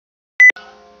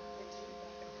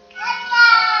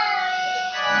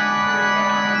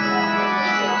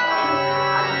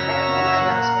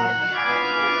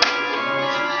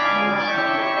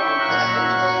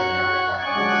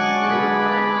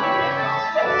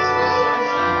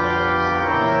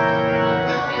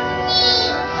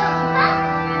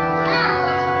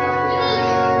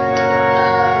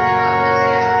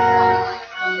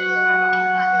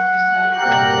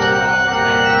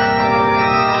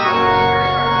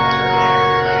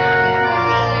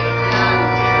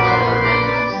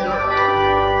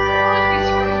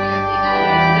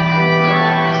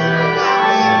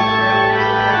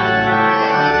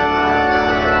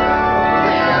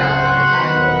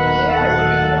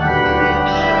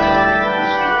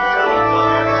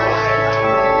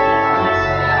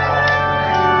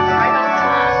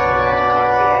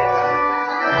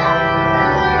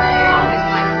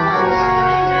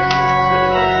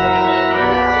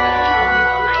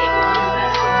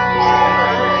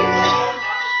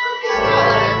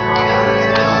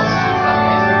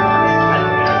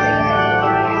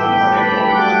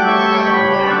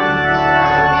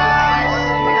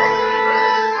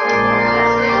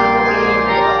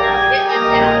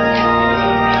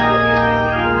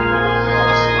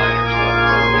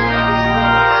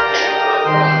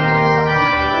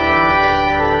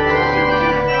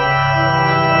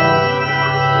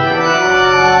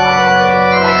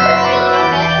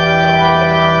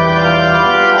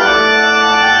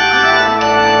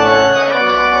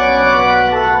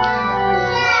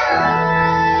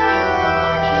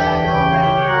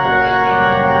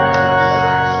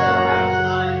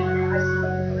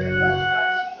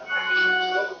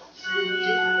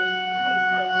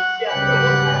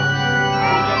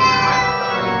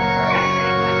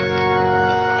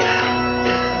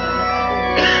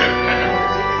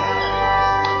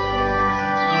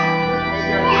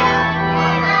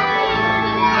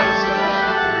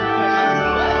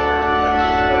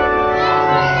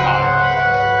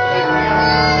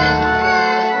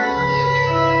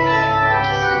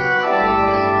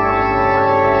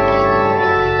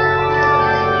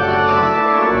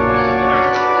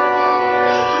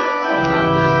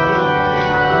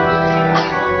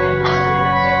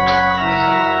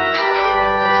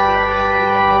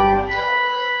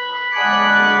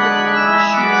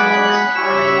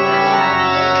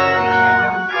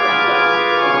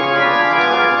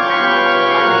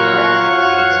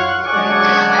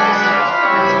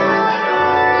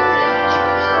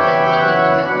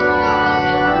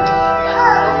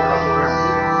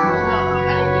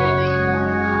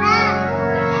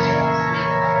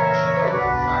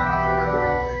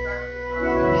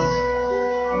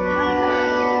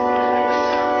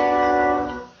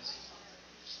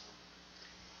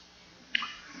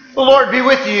Lord be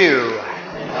with you.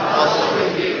 And also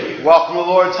with you. Welcome to the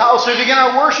Lord's house. We begin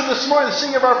our worship this morning with the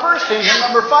singing of our first hymn, hymn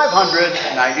number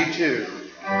 592.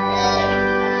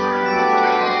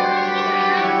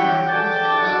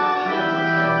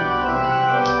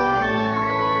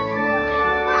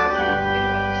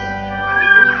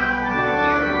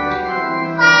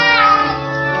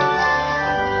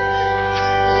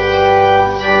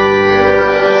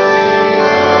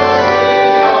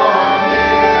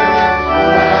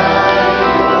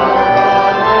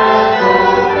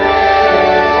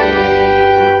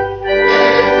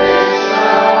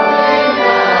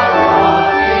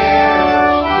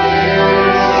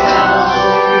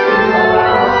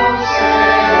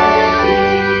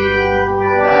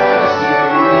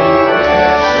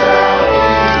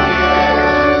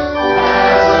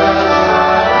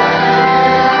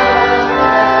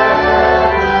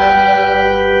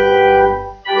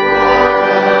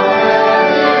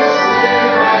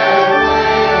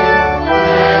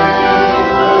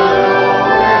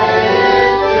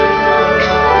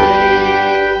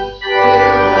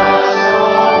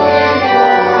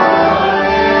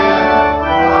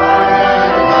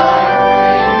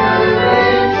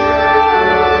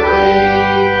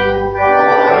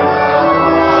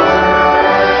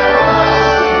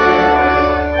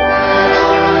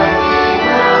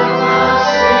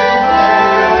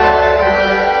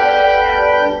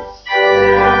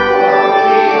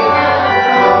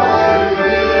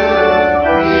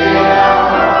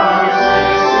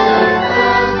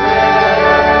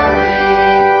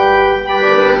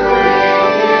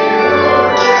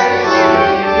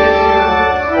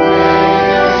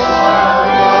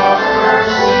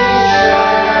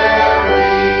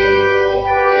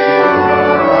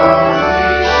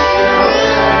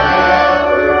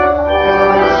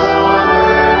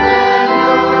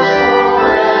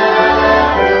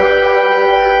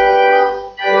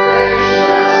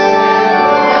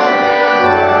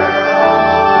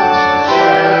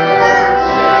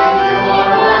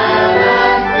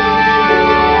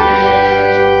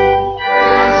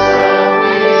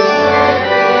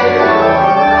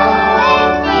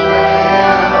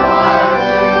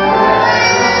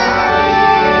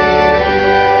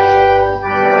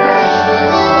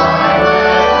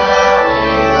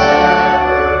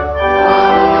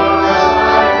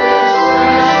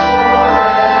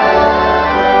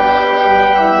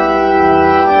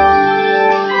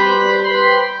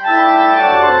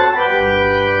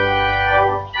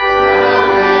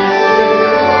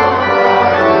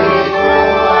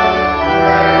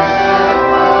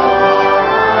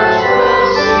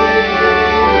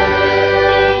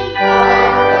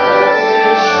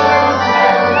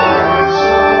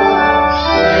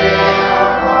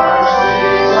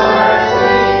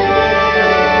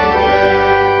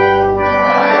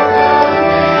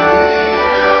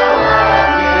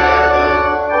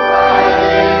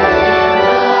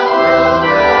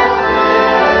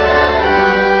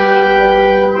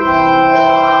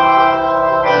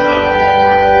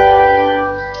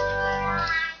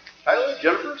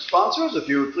 If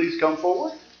you would please come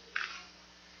forward.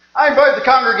 I invite the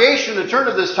congregation to turn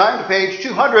at this time to page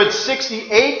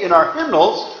 268 in our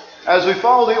hymnals as we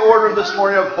follow the order this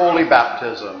morning of Holy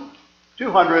Baptism.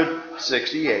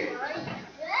 268.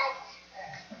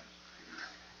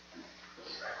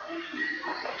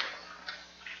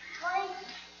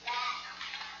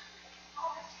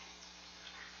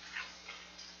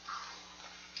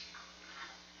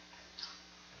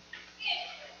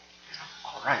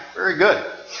 All right, very good.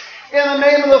 In the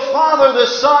name of the Father, the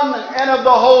Son, and of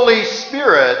the Holy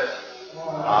Spirit.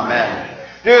 Amen.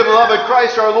 Dear beloved,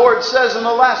 Christ our Lord says in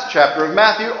the last chapter of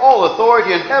Matthew, all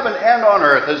authority in heaven and on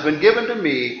earth has been given to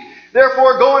me.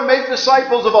 Therefore go and make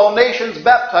disciples of all nations,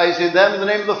 baptizing them in the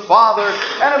name of the Father,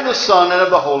 and of the Son, and of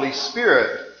the Holy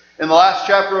Spirit. In the last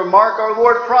chapter of Mark, our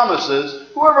Lord promises,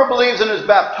 whoever believes and is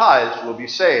baptized will be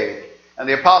saved. And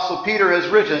the Apostle Peter has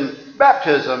written,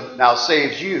 baptism now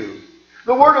saves you.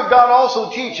 The Word of God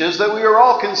also teaches that we are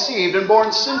all conceived and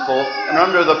born sinful and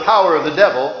under the power of the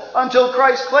devil until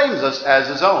Christ claims us as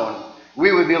his own.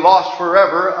 We would be lost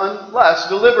forever unless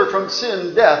delivered from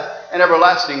sin, death, and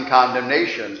everlasting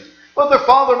condemnation. But the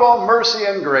Father of all mercy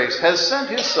and grace has sent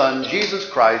his Son, Jesus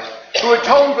Christ, who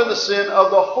atoned for the sin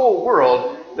of the whole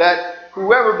world, that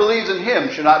whoever believes in him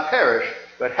should not perish,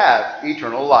 but have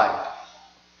eternal life.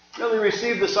 Merely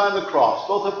receive the sign of the cross,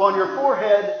 both upon your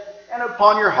forehead and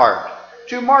upon your heart,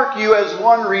 to mark you as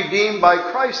one redeemed by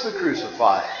Christ the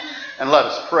crucified. And let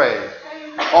us pray.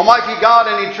 Almighty God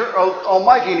and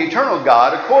Almighty and eternal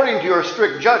God, according to your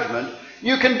strict judgment,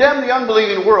 you condemned the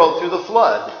unbelieving world through the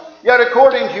flood. Yet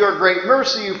according to your great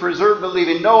mercy, you preserved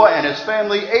believing Noah and his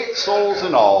family, 8 souls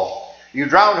in all. You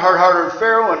drowned hard-hearted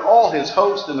Pharaoh and all his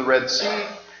host in the Red Sea.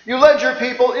 You led your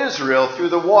people Israel through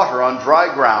the water on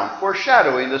dry ground,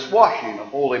 foreshadowing this washing of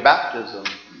holy baptism.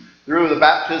 Through the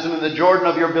baptism in the Jordan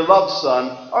of your beloved Son,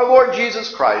 our Lord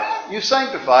Jesus Christ, you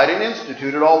sanctified and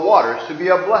instituted all waters to be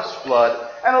a blessed flood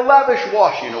and a lavish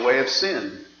washing away of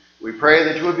sin. We pray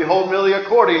that you would behold Millie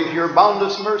according to your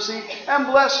boundless mercy and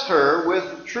bless her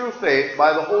with true faith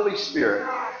by the Holy Spirit,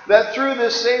 that through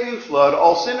this saving flood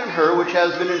all sin in her which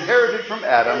has been inherited from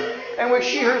Adam and which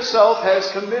she herself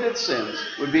has committed sins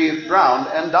would be drowned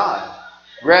and die.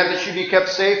 Grant that she be kept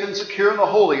safe and secure in the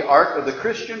holy ark of the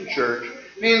Christian church,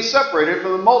 being separated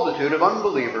from the multitude of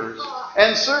unbelievers,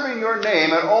 and serving your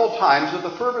name at all times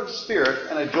with a fervent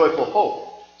spirit and a joyful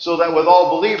hope, so that with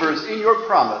all believers in your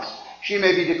promise she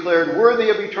may be declared worthy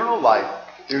of eternal life,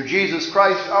 through Jesus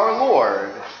Christ our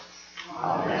Lord.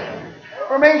 Amen.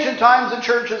 From ancient times, the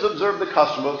Church has observed the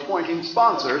custom of appointing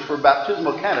sponsors for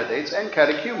baptismal candidates and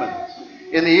catechumens.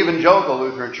 In the Evangelical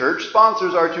Lutheran Church,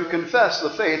 sponsors are to confess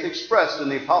the faith expressed in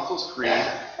the Apostles' Creed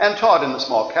and taught in the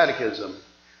Small Catechism.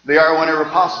 They are, whenever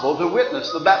possible, to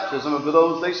witness the baptism of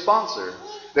those they sponsor.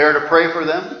 They are to pray for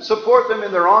them, support them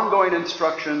in their ongoing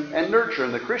instruction and nurture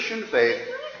in the Christian faith,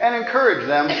 and encourage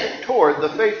them toward the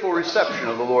faithful reception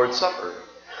of the Lord's Supper.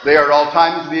 They are at all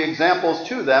times to be examples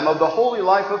to them of the holy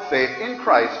life of faith in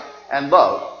Christ and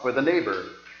love for the neighbor.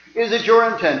 Is it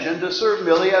your intention to serve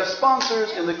Millie as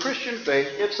sponsors in the Christian faith?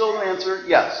 If so, then answer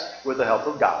yes, with the help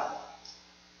of God.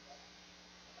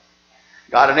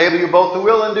 God enable you both to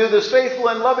will and do this faithful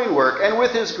and loving work, and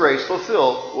with his grace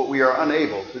fulfill what we are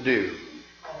unable to do.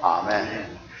 Amen.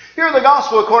 Hear the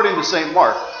gospel according to St.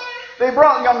 Mark. They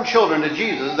brought young children to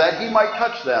Jesus that he might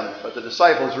touch them, but the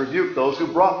disciples rebuked those who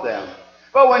brought them.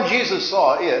 But when Jesus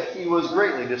saw it, he was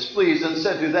greatly displeased and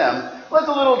said to them, Let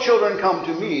the little children come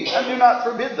to me, and do not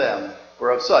forbid them,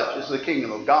 for of such is the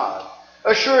kingdom of God.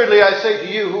 Assuredly, I say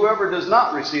to you, whoever does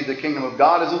not receive the kingdom of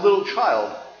God as a little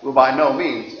child will by no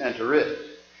means enter it.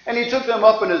 And he took them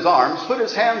up in his arms, put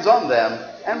his hands on them,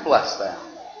 and blessed them.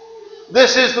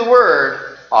 This is the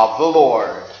word of the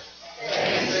Lord.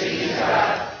 Thanks be to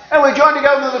God. And we join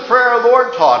together in the prayer our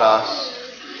Lord taught us.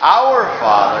 Our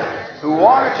Father, who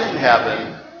art in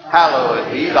heaven,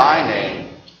 hallowed be thy name.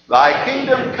 Thy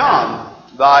kingdom come,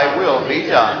 thy will be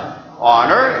done,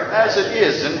 on earth as it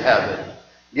is in heaven.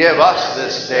 Give us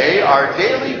this day our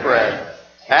daily bread,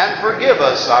 and forgive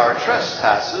us our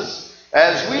trespasses,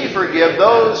 as we forgive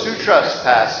those who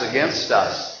trespass against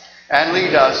us. And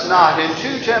lead us not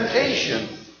into temptation,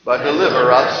 but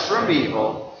deliver us from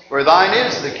evil. For thine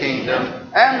is the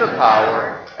kingdom, and the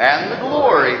power, and the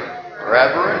glory,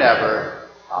 forever and ever.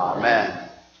 Amen.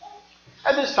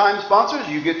 At this time, sponsors,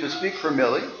 you get to speak for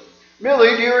Millie.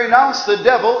 Millie, do you renounce the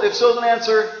devil? If so, then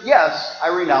answer, yes, I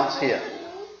renounce him.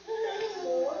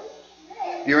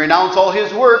 Do you renounce all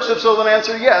his works? If so, then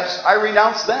answer, yes, I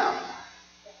renounce them.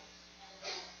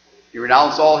 Do you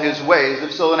renounce all his ways?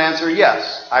 If so, then answer,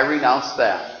 yes, I renounce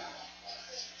them.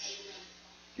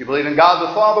 You believe in God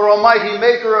the Father Almighty,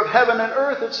 maker of heaven and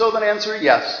earth? If so, then answer,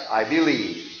 yes, I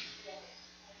believe.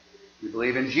 You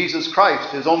believe in Jesus Christ,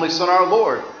 his only Son, our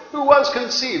Lord, who was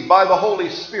conceived by the Holy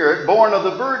Spirit, born of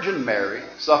the Virgin Mary,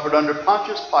 suffered under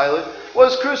Pontius Pilate,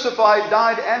 was crucified,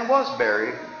 died, and was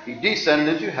buried. He descended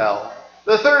into hell.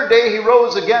 The third day he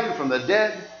rose again from the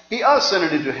dead. He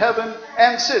ascended into heaven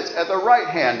and sits at the right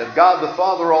hand of God the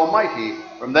Father Almighty.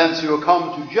 From thence he will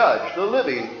come to judge the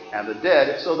living and the dead.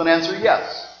 If so, then answer,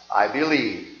 yes, I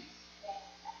believe.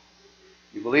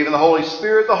 You believe in the Holy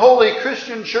Spirit, the holy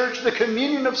Christian church, the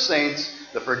communion of saints,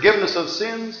 the forgiveness of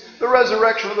sins, the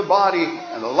resurrection of the body,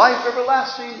 and the life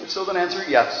everlasting? If so, then answer,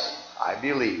 yes, I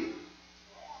believe.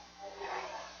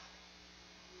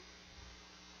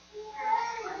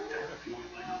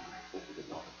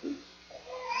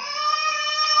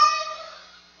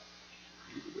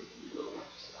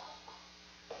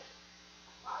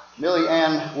 Millie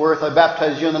Ann Worth, I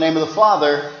baptize you in the name of the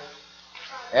Father,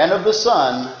 and of the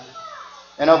Son,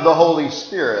 and of the Holy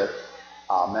Spirit.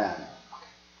 Amen.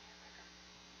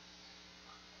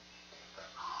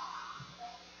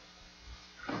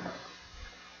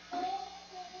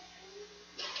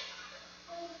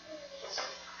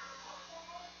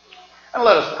 And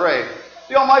let us pray.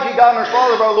 The Almighty God and our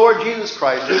Father of our Lord Jesus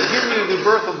Christ, who has given you the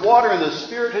birth of water and the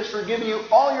Spirit, has forgiven you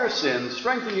all your sins,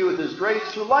 strengthened you with his grace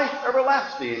to life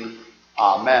everlasting.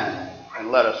 Amen.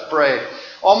 And let us pray.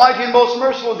 Almighty and most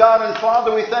merciful God and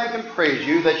Father, we thank and praise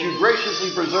you that you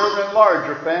graciously preserve and enlarge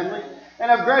your family, and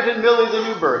have granted Millie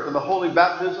the new birth and the holy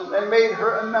baptism, and made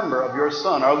her a member of your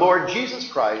Son, our Lord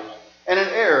Jesus Christ, and an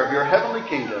heir of your heavenly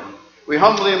kingdom. We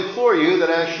humbly implore you that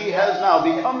as she has now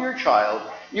become your child,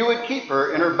 you would keep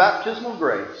her in her baptismal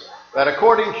grace, that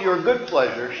according to your good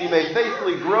pleasure she may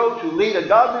faithfully grow to lead a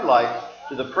godly life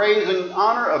to the praise and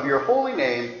honor of your holy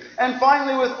name, and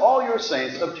finally with all your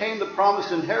saints obtain the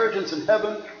promised inheritance in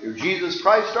heaven through Jesus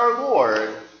Christ our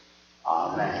Lord.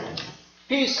 Amen.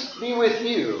 Peace be with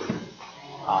you.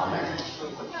 Amen.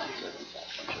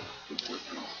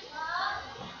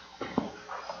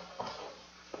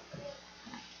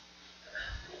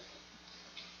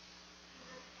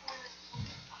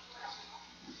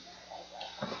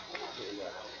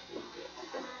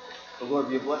 The Lord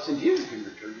be a blessing to you. You can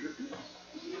return to your peace.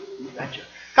 You betcha.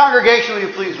 Congregation, will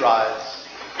you please rise?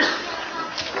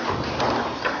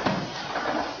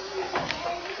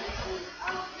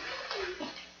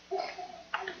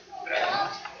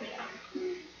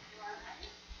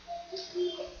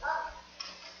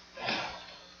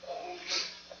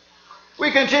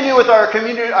 We continue with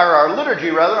our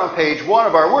liturgy on page 1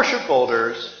 of our worship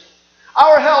folders.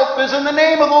 Our help is in the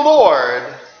name of the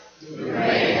Lord.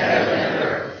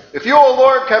 If you, O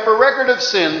Lord, kept a record of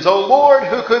sins, O Lord,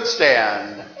 who could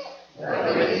stand?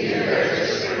 But with you there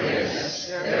is forgiveness,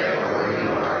 therefore you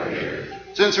are here.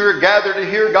 Since we are gathered to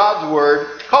hear God's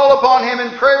word, call upon him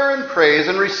in prayer and praise,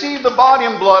 and receive the body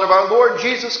and blood of our Lord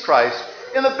Jesus Christ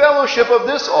in the fellowship of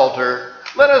this altar.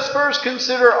 Let us first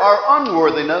consider our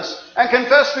unworthiness and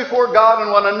confess before God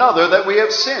and one another that we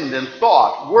have sinned in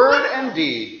thought, word, and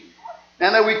deed,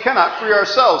 and that we cannot free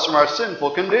ourselves from our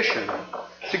sinful condition.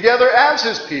 Together as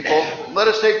his people, let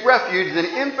us take refuge in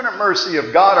the infinite mercy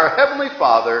of God our Heavenly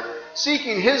Father,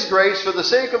 seeking his grace for the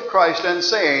sake of Christ and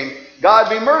saying, God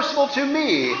be merciful to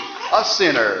me, a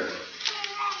sinner.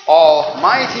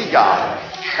 Almighty God,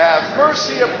 have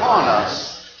mercy upon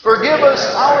us, forgive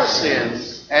us our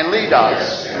sins, and lead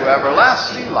us to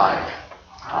everlasting life.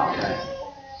 Amen.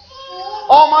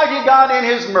 Almighty God in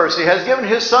his mercy has given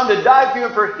his Son to die for you,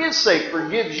 and for his sake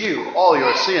forgives you all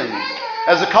your sins.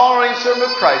 As a calling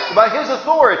servant of Christ, by his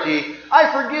authority,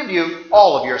 I forgive you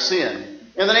all of your sin.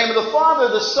 In the name of the Father,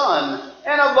 the Son,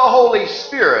 and of the Holy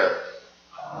Spirit.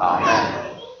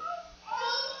 Amen.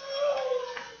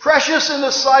 Precious in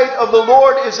the sight of the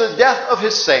Lord is the death of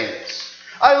his saints.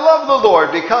 I love the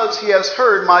Lord because he has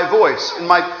heard my voice and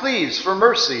my pleas for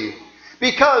mercy,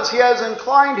 because he has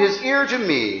inclined his ear to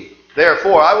me.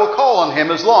 Therefore I will call on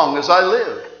him as long as I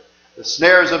live. The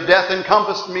snares of death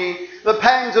encompassed me. The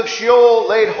pangs of Sheol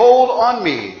laid hold on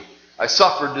me. I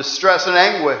suffered distress and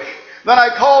anguish. Then I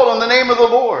called on the name of the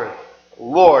Lord.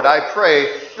 Lord, I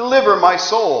pray, deliver my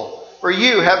soul. For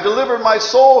you have delivered my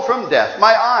soul from death.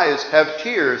 My eyes have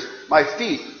tears, my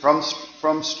feet from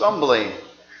stumbling.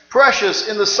 Precious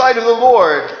in the sight of the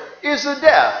Lord is the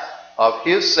death of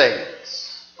his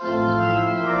saints.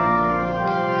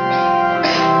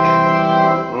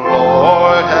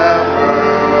 Lord, have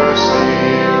mercy.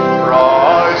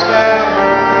 Christ, have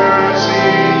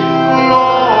mercy.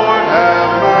 Lord,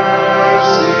 have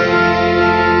mercy.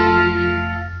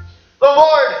 The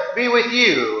Lord be with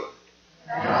you.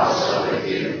 And also with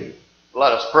you.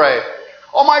 Let us pray.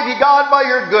 Almighty God, by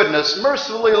your goodness,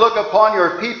 mercifully look upon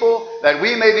your people, that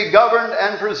we may be governed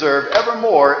and preserved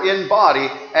evermore in body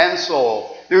and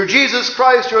soul. Through Jesus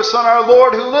Christ, your Son, our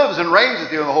Lord, who lives and reigns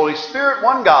with you in the Holy Spirit,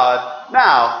 one God,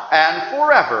 now and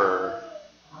forever.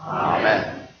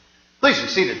 Amen. Please be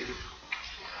seated.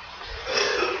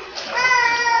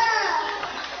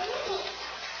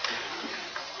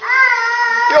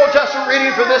 The Old Testament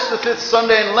reading for this, the 5th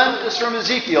Sunday in Lent, is from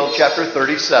Ezekiel chapter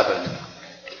 37.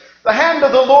 The hand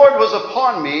of the Lord was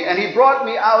upon me, and he brought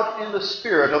me out in the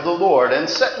spirit of the Lord, and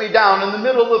set me down in the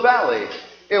middle of the valley.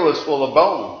 It was full of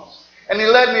bones. And he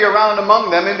led me around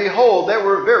among them, and behold, there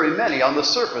were very many on the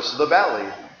surface of the valley.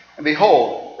 And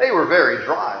behold, they were very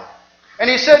dry. And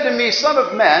he said to me, Son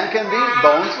of man, can these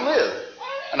bones live?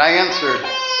 And I answered,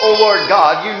 O Lord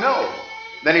God, you know.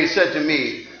 Then he said to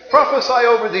me, Prophesy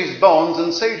over these bones,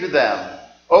 and say to them,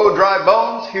 O dry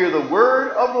bones, hear the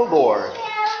word of the Lord.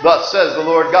 Thus says the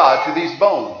Lord God to these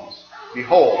bones,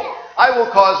 Behold, I will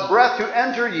cause breath to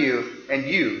enter you, and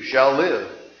you shall live.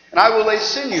 And I will lay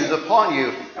sinews upon you,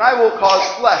 and I will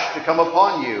cause flesh to come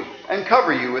upon you, and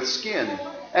cover you with skin,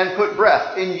 and put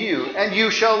breath in you, and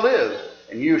you shall live,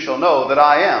 and you shall know that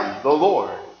I am the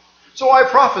Lord. So I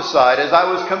prophesied as I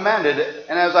was commanded,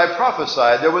 and as I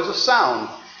prophesied there was a sound,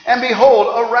 and behold,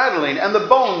 a rattling, and the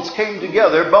bones came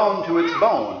together, bone to its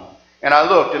bone. And I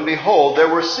looked, and behold, there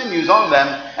were sinews on them,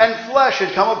 and flesh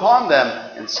had come upon them,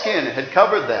 and skin had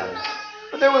covered them.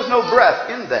 But there was no breath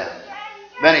in them.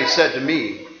 Then he said to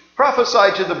me,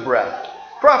 Prophesy to the breath.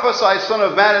 Prophesy, Son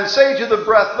of man, and say to the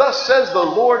breath, Thus says the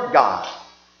Lord God,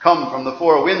 Come from the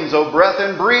four winds, O breath,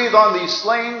 and breathe on these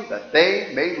slain, that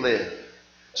they may live.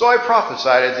 So I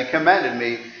prophesied as he commanded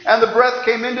me, and the breath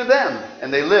came into them,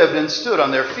 and they lived and stood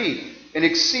on their feet, an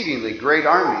exceedingly great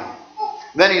army.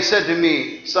 Then he said to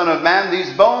me, Son of man,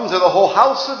 these bones are the whole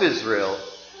house of Israel.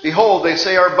 Behold, they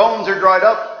say, our bones are dried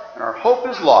up, and our hope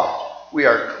is lost. We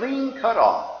are clean cut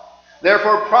off.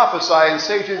 Therefore prophesy and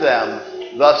say to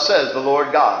them, Thus says the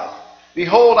Lord God,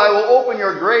 Behold, I will open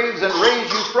your graves and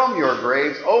raise you from your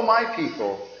graves, O my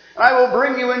people. And I will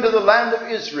bring you into the land of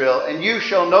Israel, and you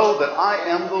shall know that I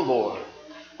am the Lord.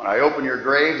 When I open your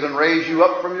graves and raise you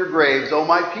up from your graves, O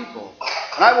my people,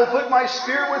 and I will put my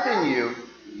spirit within you,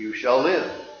 and you shall live.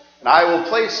 And I will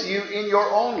place you in your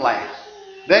own land.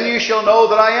 Then you shall know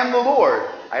that I am the Lord.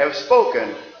 I have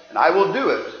spoken, and I will do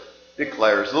it,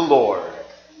 declares the Lord.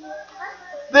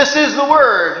 This is the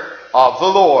word of the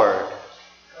Lord.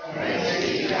 Thanks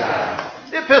be to God.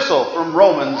 The epistle from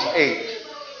Romans 8.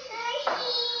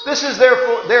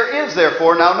 There is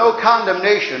therefore now no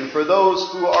condemnation for those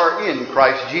who are in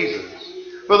Christ Jesus.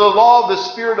 For the law of the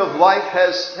Spirit of life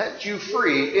has set you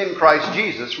free in Christ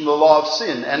Jesus from the law of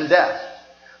sin and death.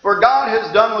 For God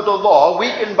has done what the law,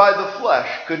 weakened by the flesh,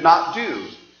 could not do.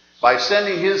 By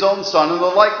sending his own Son in the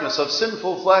likeness of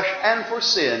sinful flesh, and for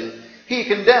sin, he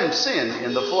condemned sin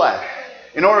in the flesh,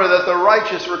 in order that the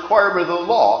righteous requirement of the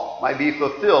law might be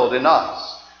fulfilled in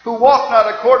us, who walk not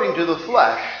according to the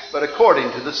flesh, but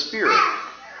according to the Spirit.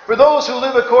 For those who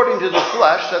live according to the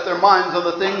flesh set their minds on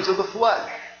the things of the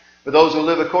flesh. For those who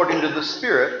live according to the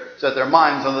Spirit set their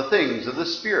minds on the things of the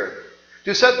Spirit.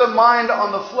 To set the mind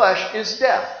on the flesh is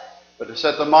death, but to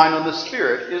set the mind on the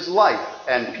Spirit is life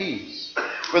and peace.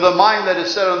 For the mind that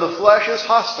is set on the flesh is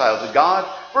hostile to God,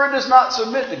 for it does not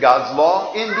submit to God's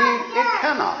law. Indeed, it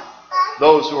cannot.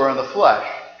 Those who are in the flesh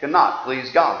cannot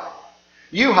please God.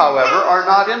 You, however, are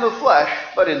not in the flesh,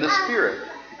 but in the Spirit,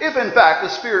 if in fact the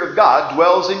Spirit of God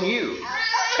dwells in you.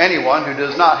 Anyone who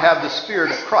does not have the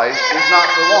Spirit of Christ does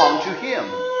not belong to him.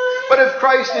 But if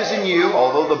Christ is in you,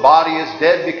 although the body is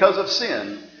dead because of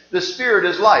sin, the Spirit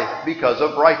is life because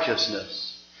of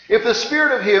righteousness. If the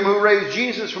Spirit of him who raised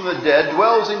Jesus from the dead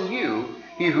dwells in you,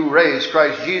 he who raised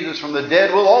Christ Jesus from the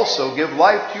dead will also give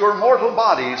life to your mortal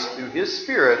bodies through his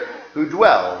Spirit who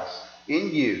dwells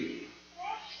in you.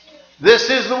 This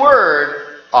is the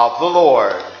word of the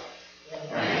Lord.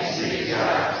 Thanks be to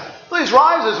God. Please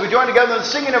rise as we join together in the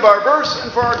singing of our verse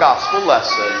and for our gospel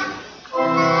lesson.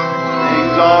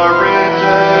 Things are written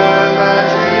that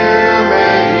you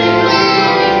may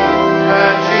believe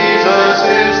that Jesus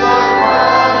is the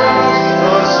Christ,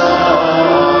 the Son of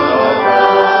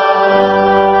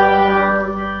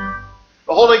God.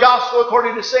 The Holy Gospel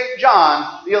according to St.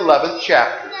 John, the 11th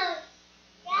chapter.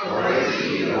 Glory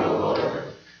to you, O Lord.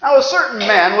 Now a certain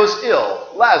man was ill,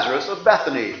 Lazarus of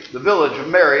Bethany, the village of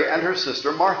Mary and her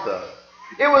sister Martha.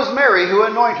 It was Mary who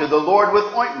anointed the Lord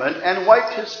with ointment and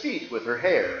wiped his feet with her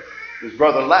hair, whose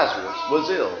brother Lazarus was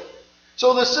ill.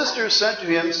 So the sisters sent to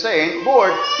him, saying,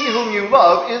 Lord, he whom you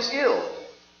love is ill.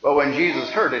 But when Jesus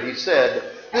heard it, he said,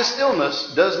 This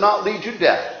illness does not lead to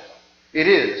death. It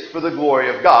is for the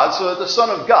glory of God, so that the Son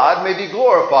of God may be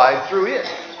glorified through it.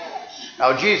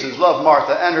 Now Jesus loved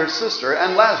Martha and her sister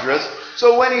and Lazarus,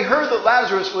 so when he heard that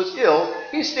Lazarus was ill,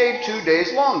 he stayed 2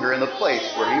 days longer in the place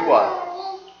where he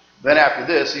was. Then after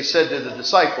this he said to the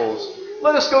disciples,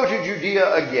 Let us go to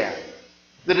Judea again.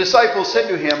 The disciples said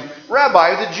to him,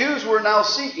 Rabbi, the Jews were now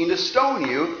seeking to stone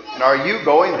you, and are you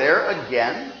going there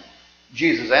again?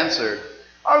 Jesus answered,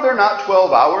 Are there not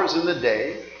 12 hours in the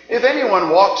day? If anyone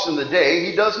walks in the day,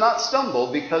 he does not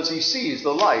stumble, because he sees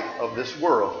the light of this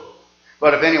world.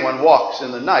 But if anyone walks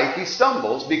in the night, he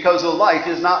stumbles, because the light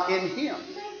is not in him.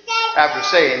 After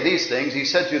saying these things, he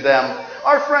said to them,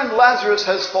 Our friend Lazarus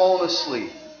has fallen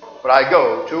asleep, but I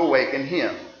go to awaken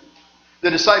him. The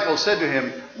disciples said to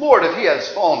him, Lord, if he has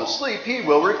fallen asleep, he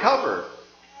will recover.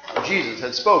 Jesus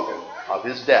had spoken of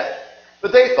his death,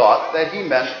 but they thought that he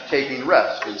meant taking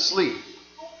rest and sleep.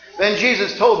 Then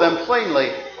Jesus told them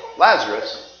plainly,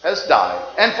 Lazarus has died,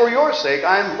 and for your sake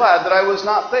I am glad that I was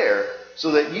not there,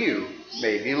 so that you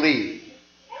may believe.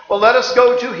 Well, let us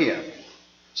go to him.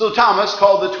 So Thomas,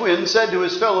 called the twin, said to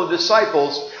his fellow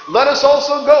disciples, Let us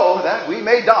also go, that we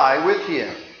may die with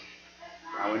him.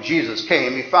 Now when Jesus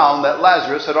came, he found that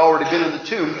Lazarus had already been in the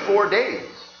tomb 4 days.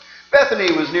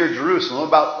 Bethany was near Jerusalem,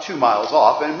 about 2 miles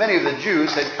off, and many of the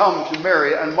Jews had come to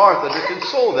Mary and Martha to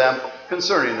console them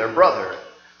concerning their brother.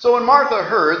 So when Martha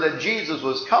heard that Jesus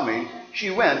was coming, she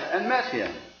went and met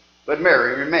him, but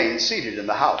Mary remained seated in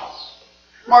the house.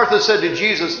 Martha said to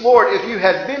Jesus, Lord, if you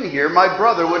had been here, my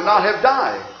brother would not have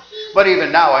died. But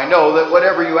even now I know that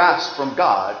whatever you ask from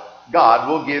God, God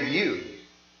will give you.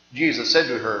 Jesus said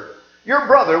to her, Your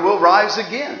brother will rise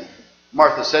again.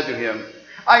 Martha said to him,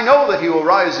 I know that he will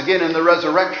rise again in the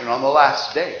resurrection on the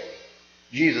last day."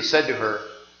 Jesus said to her,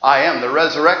 "I am the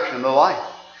resurrection and the life.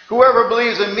 Whoever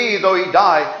believes in me, though he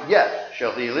die, yet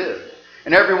shall he live.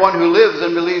 And everyone who lives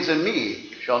and believes in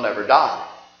me shall never die.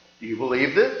 Do you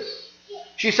believe this?"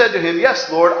 She said to him, "Yes,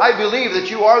 Lord, I believe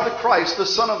that you are the Christ, the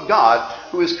Son of God,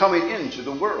 who is coming into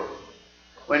the world."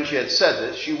 When she had said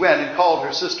this, she went and called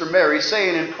her sister Mary,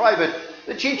 saying in private,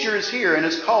 "The teacher is here and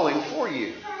is calling for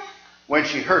you." When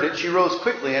she heard it, she rose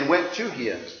quickly and went to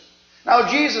him. Now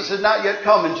Jesus had not yet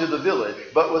come into the village,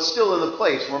 but was still in the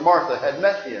place where Martha had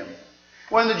met him.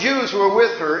 When the Jews who were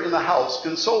with her in the house,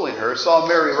 consoling her, saw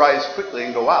Mary rise quickly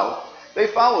and go out, they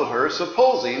followed her,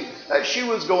 supposing that she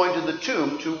was going to the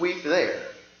tomb to weep there.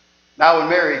 Now when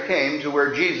Mary came to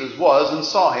where Jesus was and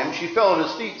saw him, she fell at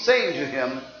his feet, saying to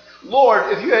him,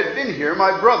 "Lord, if you had been here,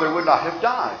 my brother would not have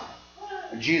died."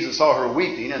 And Jesus saw her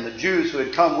weeping, and the Jews who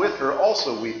had come with her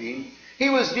also weeping. He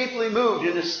was deeply moved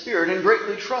in his spirit and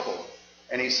greatly troubled.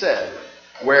 And he said,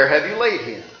 "Where have you laid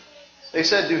him?" They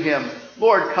said to him,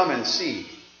 "Lord, come and see."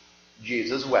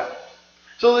 Jesus wept.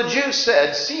 So the Jews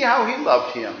said, "See how he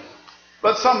loved him."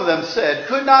 But some of them said,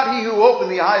 "Could not he who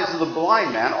opened the eyes of the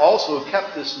blind man also have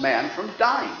kept this man from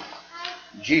dying?"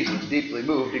 Jesus, deeply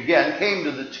moved, again came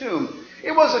to the tomb.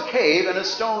 It was a cave, and a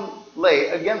stone lay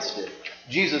against it.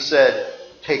 Jesus said,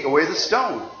 "Take away the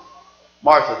stone."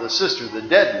 Martha, the sister of the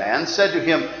dead man, said to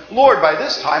him, "Lord, by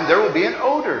this time there will be an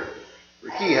odor,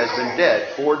 for he has been dead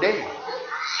 4 days."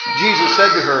 Jesus said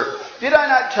to her, "Did I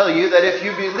not tell you that if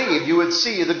you believed, you would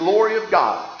see the glory of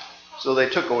God?" So they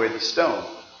took away the stone.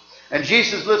 And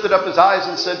Jesus lifted up his eyes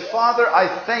and said, "Father, I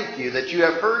thank you that you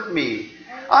have heard me.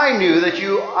 I knew that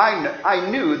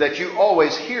you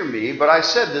always hear me, but I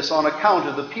said this on account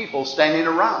of the people standing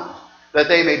around, that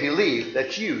they may believe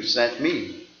that you sent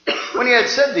me." When he had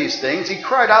said these things, he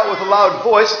cried out with a loud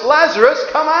voice, "Lazarus,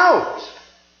 come out!"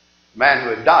 The man who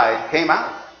had died came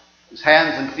out, his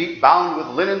hands and feet bound with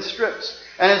linen strips,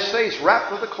 and his face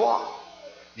wrapped with a cloth.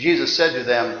 Jesus said to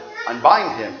them,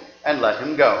 "Unbind him and let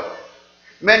him go."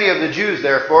 Many of the Jews,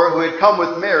 therefore, who had come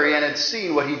with Mary and had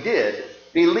seen what he did,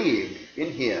 believed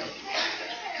in him.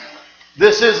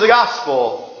 This is the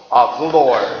gospel of the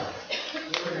Lord.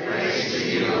 Praise to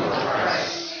you, O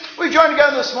Christ. We join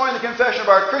together this morning in the confession of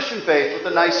our Christian faith with the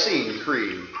Nicene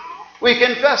Creed. We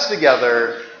confess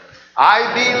together,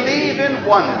 "I believe in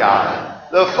one God,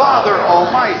 the Father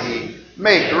Almighty,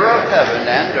 maker of heaven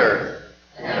and earth,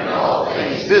 and all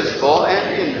things visible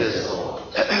and invisible,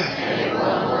 and in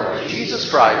one Lord Jesus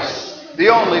Christ, the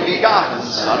only begotten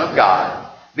Son of God,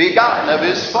 begotten of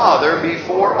his Father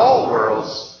before all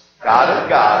worlds, God of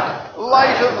God,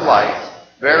 light of light,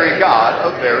 very God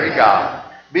of very God,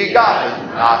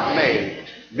 begotten, not made,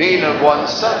 being of one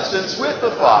substance with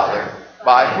the Father,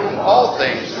 by whom all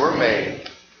things were made,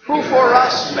 who for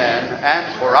us men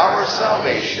and for our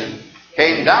salvation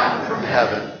came down from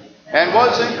heaven, and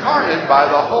was incarnate by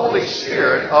the Holy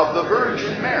Spirit of the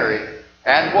Virgin Mary,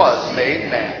 and was made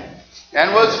man,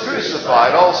 and was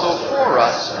crucified also for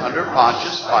us under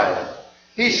Pontius Pilate.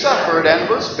 He suffered and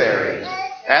was buried,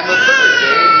 and the third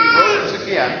day he rose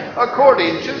again,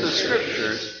 according to the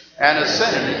Scriptures, and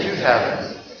ascended into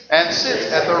heaven, and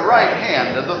sits at the right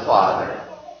hand of the Father.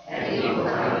 and he will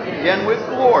come Again with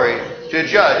glory, to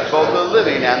judge both the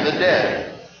living and the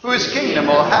dead, whose kingdom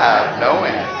will have no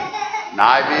end. And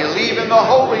I believe in the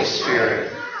Holy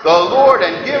Spirit, the Lord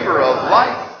and giver of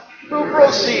life, who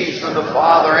proceeds from the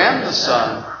Father and the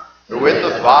Son, who with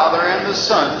the Father and the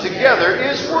Son together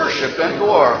is worshipped and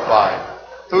glorified,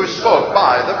 who spoke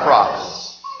by the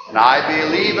prophets. And I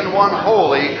believe in one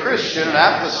holy, Christian, and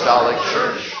apostolic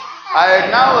church. I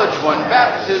acknowledge one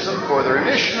baptism for the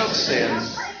remission of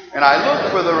sins, and I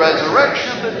look for the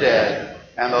resurrection of the dead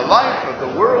and the life of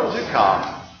the world to come.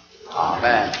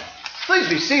 Amen. Please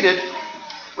be seated.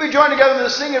 We join together in the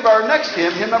singing of our next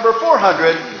hymn, hymn number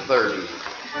 430.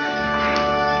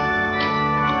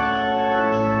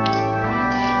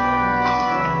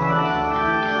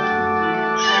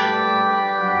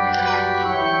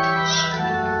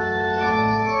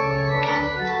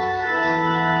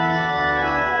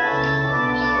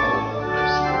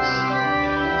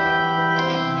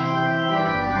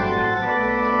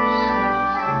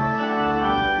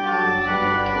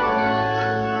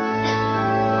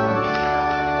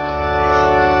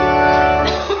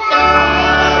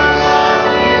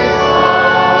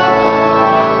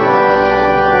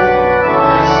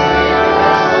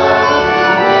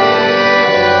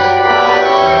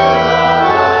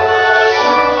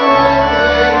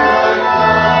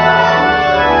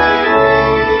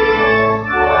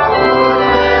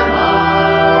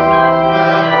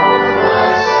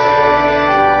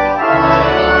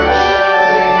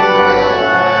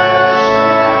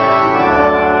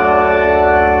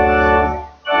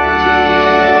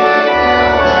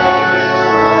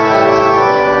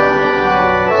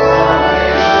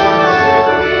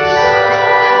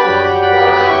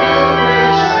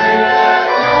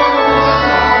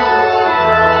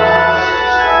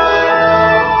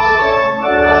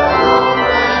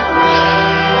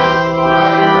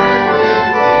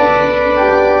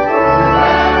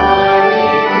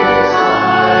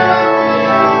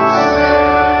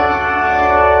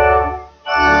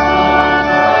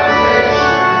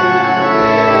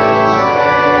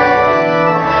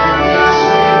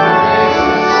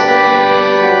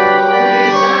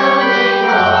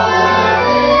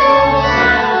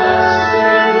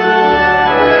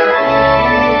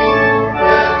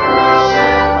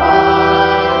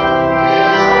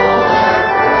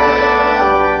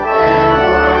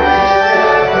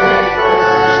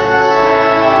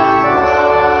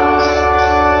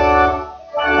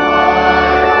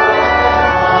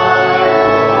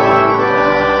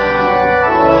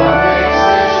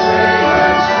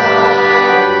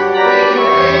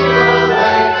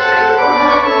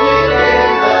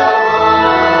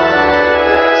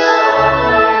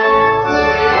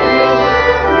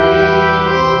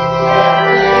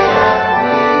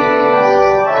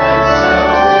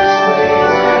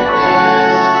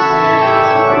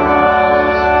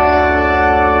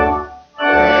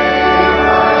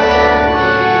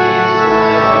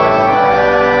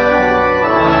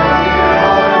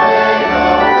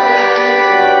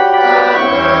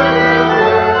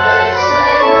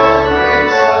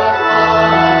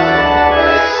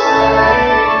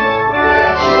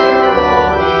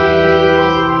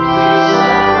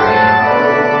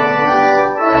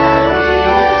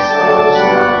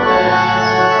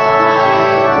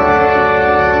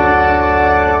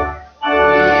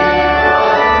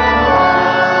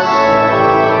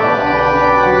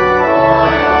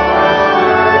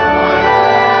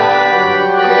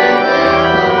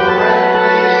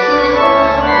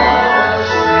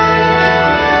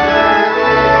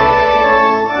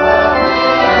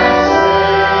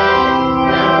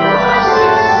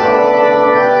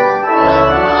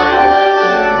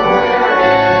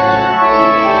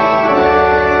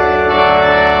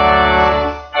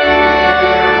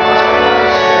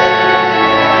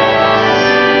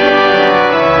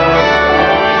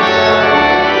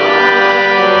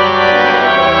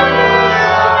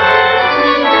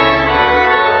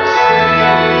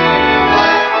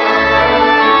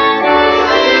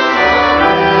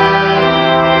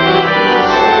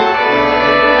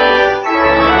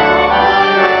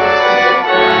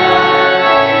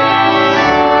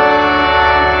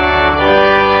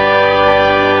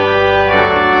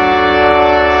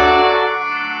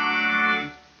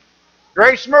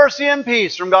 Grace, mercy, and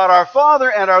peace from God our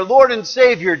Father and our Lord and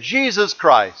Savior, Jesus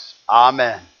Christ.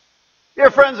 Amen.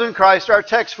 Dear friends in Christ, our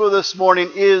text for this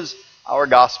morning is our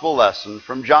gospel lesson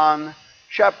from John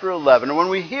chapter 11. And when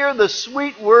we hear the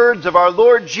sweet words of our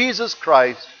Lord Jesus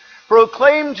Christ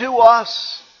proclaim to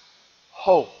us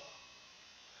hope,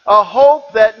 a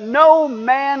hope that no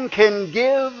man can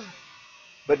give,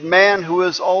 but man who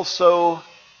is also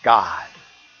God.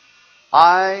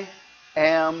 I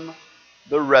am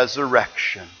the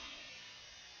resurrection.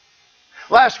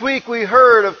 Last week we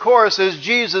heard, of course, as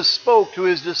Jesus spoke to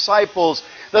his disciples,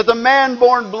 that the man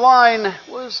born blind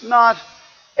was not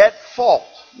at fault.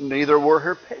 Neither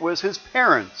was his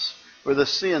parents for the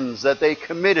sins that they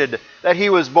committed, that he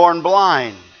was born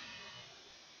blind.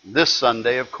 This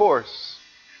Sunday, of course,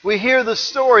 we hear the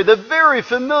story, the very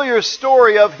familiar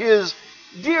story of his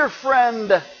dear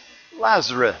friend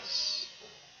Lazarus.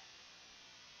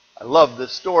 I love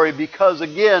this story because,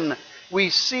 again, we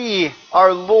see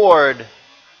our Lord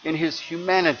in his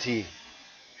humanity.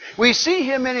 We see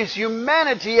him in his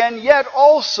humanity and yet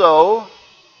also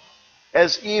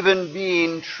as even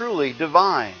being truly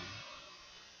divine.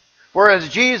 For as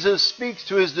Jesus speaks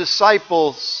to his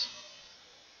disciples,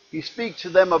 he speaks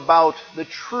to them about the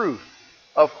truth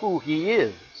of who he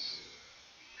is.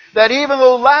 That even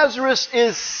though Lazarus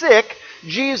is sick,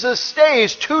 Jesus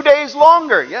stays 2 days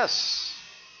longer. Yes,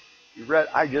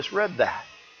 I just read that.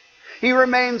 He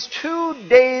remains 2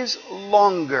 days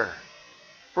longer.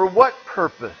 For what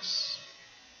purpose?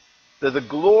 That the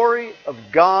glory of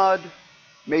God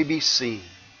may be seen.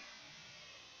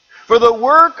 For the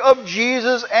work of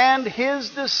Jesus and his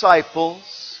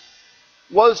disciples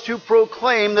was to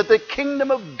proclaim that the kingdom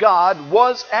of God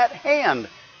was at hand.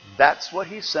 That's what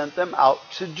he sent them out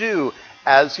to do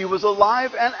as he was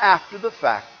alive and after the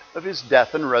fact of his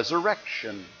death and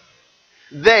resurrection.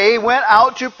 They went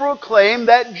out to proclaim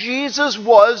that Jesus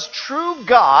was true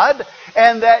God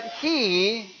and that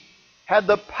he had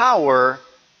the power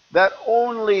that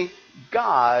only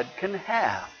God can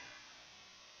have.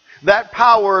 That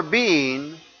power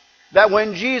being that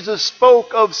when Jesus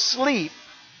spoke of sleep,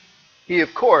 he,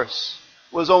 of course,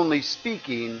 was only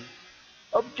speaking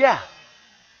of death.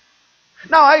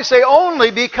 Now, I say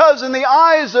only because in the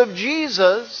eyes of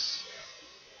Jesus,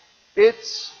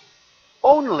 it's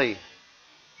only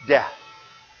death.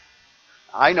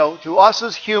 I know, to us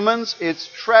as humans, it's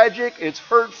tragic, it's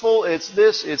hurtful, it's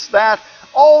this, it's that.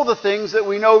 All the things that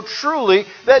we know truly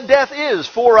that death is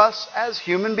for us as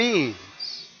human beings.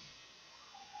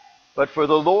 But for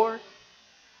the Lord,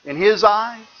 in his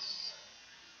eyes,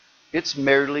 it's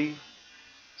merely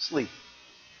sleep.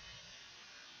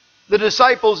 The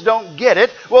disciples don't get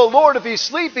it. Well, Lord, if he's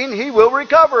sleeping, he will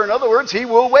recover. In other words, he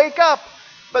will wake up.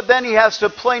 But then he has to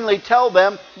plainly tell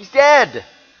them he's dead.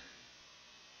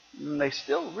 And they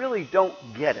still really don't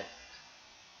get it.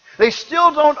 They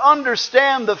still don't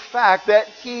understand the fact that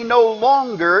he no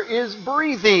longer is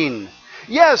breathing.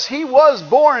 Yes, he was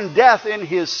born deaf in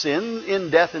his sin,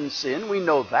 in death and sin. We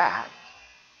know that.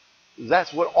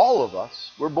 That's what all of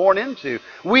us were born into.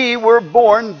 We were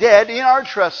born dead in our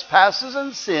trespasses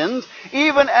and sins,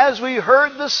 even as we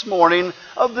heard this morning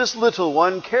of this little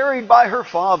one carried by her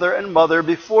father and mother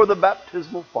before the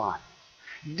baptismal font.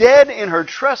 Dead in her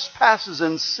trespasses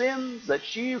and sins that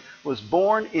she was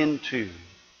born into.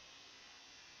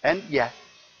 And yet,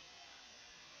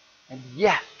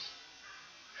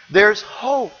 there's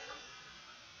hope.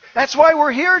 That's why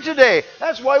we're here today.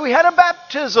 That's why we had a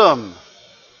baptism.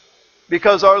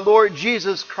 Because our Lord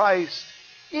Jesus Christ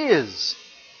is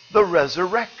the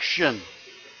resurrection.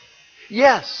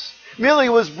 Yes, Millie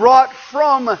was brought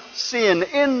from sin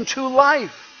into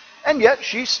life. And yet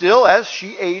she still, as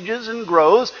she ages and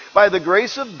grows, by the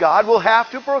grace of God, will have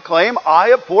to proclaim, I,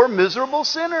 a poor miserable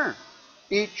sinner,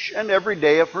 each and every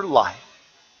day of her life.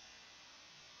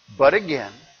 But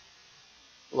again,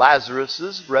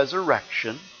 Lazarus'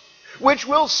 resurrection, which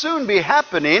will soon be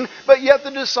happening, but yet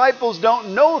the disciples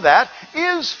don't know that,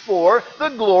 is for the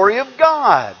glory of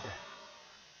God.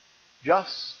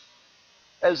 Just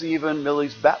as even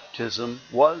Millie's baptism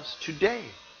was today.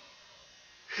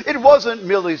 It wasn't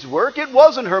Millie's work. It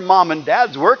wasn't her mom and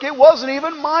dad's work. It wasn't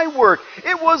even my work.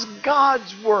 It was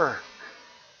God's work.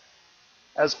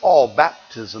 As all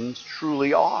baptisms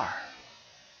truly are.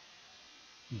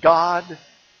 God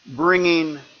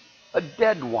bringing a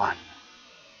dead one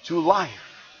to life.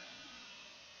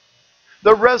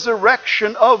 The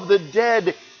resurrection of the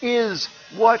dead is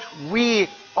what we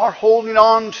are holding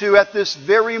on to at this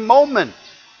very moment.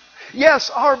 Yes,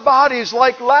 our bodies,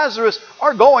 like Lazarus,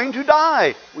 are going to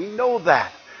die. We know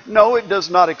that. No, it does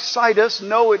not excite us.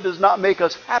 No, it does not make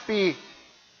us happy.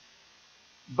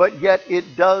 But yet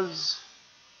it does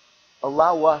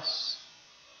allow us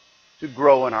to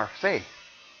grow in our faith.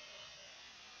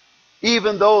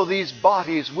 Even though these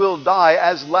bodies will die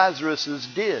as Lazarus's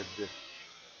did,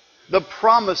 the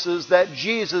promises that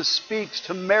Jesus speaks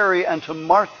to Mary and to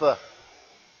Martha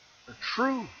are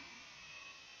true.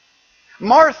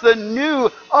 Martha knew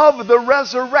of the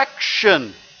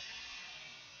resurrection,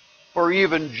 for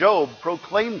even Job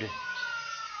proclaimed it,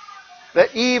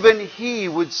 that even he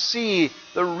would see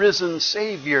the risen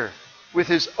Savior with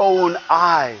his own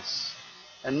eyes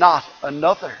and not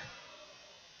another.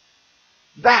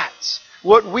 That's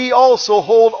what we also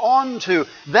hold on to.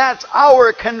 That's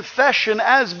our confession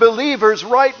as believers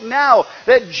right now,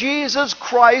 that Jesus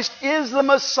Christ is the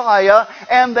Messiah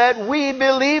and that we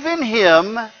believe in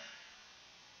Him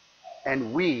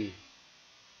and we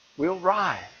will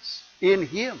rise in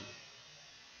Him.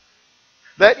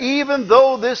 That even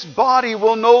though this body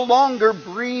will no longer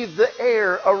breathe the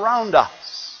air around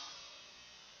us,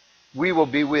 we will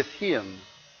be with Him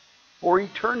for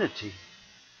eternity.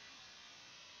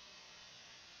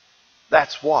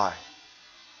 That's why.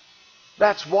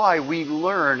 That's why we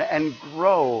learn and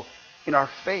grow in our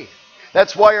faith.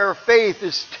 That's why our faith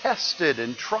is tested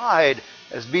and tried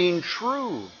as being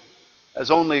true,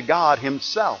 as only God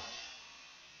Himself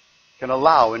can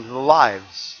allow into the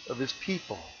lives of His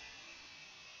people.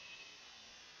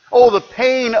 Oh, the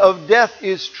pain of death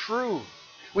is true.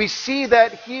 We see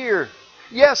that here.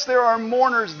 Yes, there are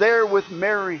mourners there with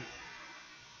Mary,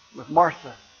 with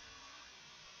Martha.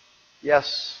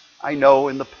 Yes, I know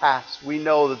in the past, we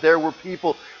know that there were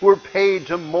people who were paid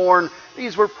to mourn.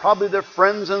 These were probably their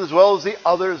friends as well as the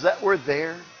others that were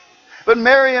there. But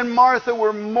Mary and Martha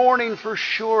were mourning for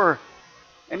sure.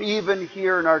 And even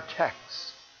here in our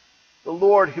text, the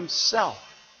Lord Himself.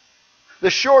 The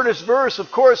shortest verse,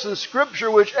 of course, in Scripture,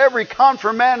 which every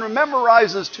confirmand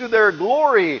memorizes to their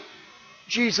glory,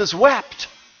 Jesus wept.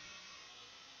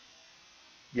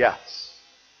 Yes.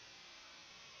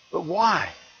 But why?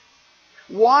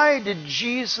 Why did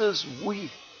Jesus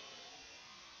weep?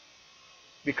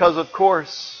 Because, of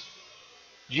course,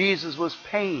 Jesus was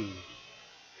pained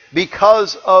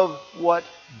because of what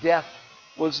death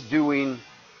was doing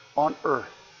on earth.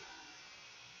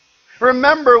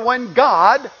 Remember, when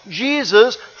God,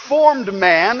 Jesus, formed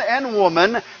man and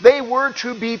woman, they were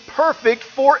to be perfect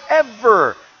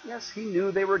forever. Yes, He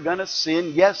knew they were going to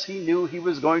sin. Yes, He knew He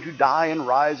was going to die and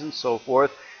rise and so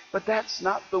forth. But that's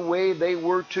not the way they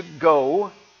were to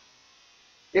go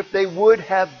if they would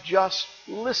have just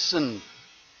listened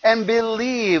and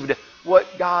believed what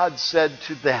God said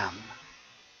to them.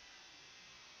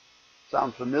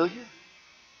 Sound familiar?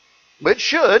 It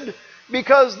should,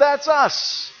 because that's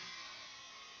us.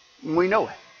 And we know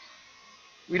it.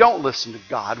 We don't listen to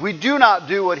God. We do not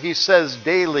do what He says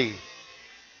daily.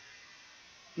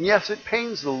 And yes, it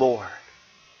pains the Lord.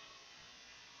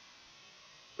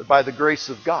 But by the grace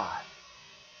of God,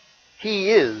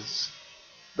 He is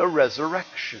the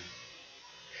resurrection.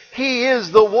 He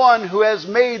is the one who has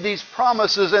made these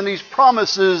promises, and these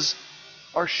promises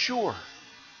are sure.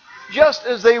 Just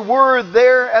as they were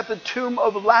there at the tomb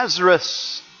of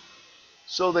Lazarus,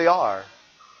 so they are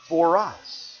for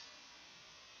us.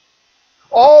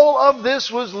 All of this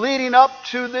was leading up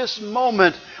to this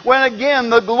moment when again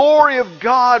the glory of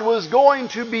God was going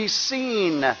to be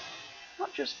seen,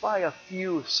 not just by a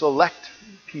few select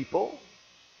people.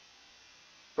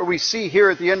 For we see here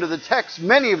at the end of the text,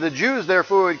 many of the Jews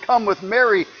therefore who had come with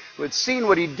Mary, who had seen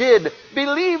what He did,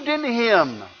 believed in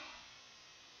Him.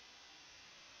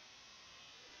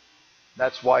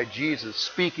 That's why Jesus,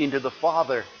 speaking to the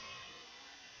Father,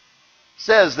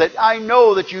 says that I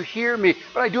know that you hear me,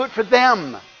 but I do it for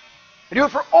them. I do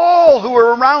it for all who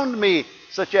are around me,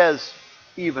 such as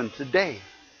even today.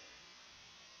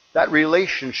 That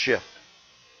relationship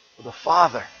with the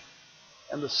Father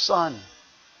and the Son.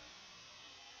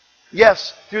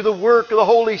 Yes, through the work of the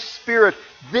Holy Spirit,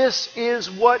 this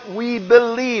is what we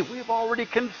believe. We've already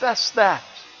confessed that.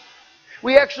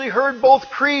 We actually heard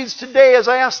both creeds today as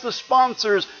I asked the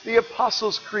sponsors, the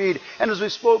Apostles' Creed, and as we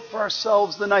spoke for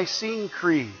ourselves, the Nicene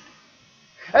Creed.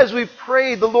 As we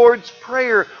prayed the Lord's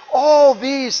Prayer, all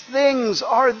these things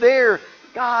are there,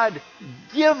 God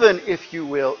given, if you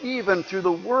will, even through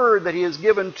the Word that He has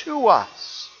given to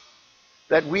us,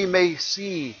 that we may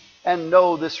see and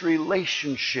know this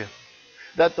relationship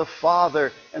that the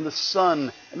Father and the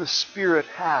Son and the Spirit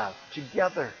have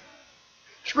together.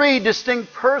 Three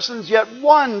distinct persons, yet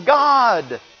one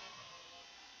God.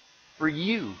 For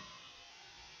you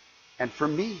and for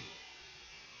me.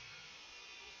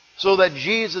 So that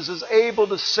Jesus is able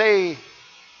to say,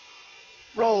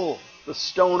 roll the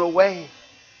stone away.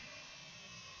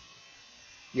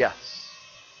 Yes.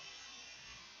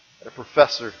 A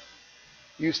professor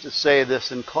used to say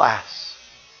this in class.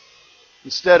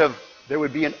 Instead of there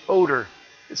would be an odor,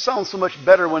 it sounds so much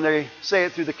better when they say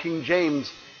it through the King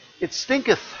James. It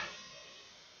stinketh.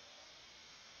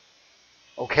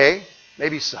 Okay,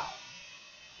 maybe so.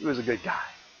 He was a good guy.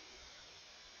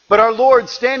 But our Lord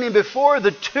standing before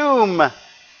the tomb, I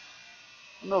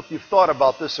don't know if you've thought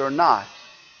about this or not,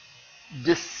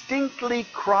 distinctly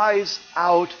cries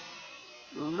out,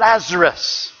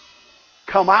 Lazarus,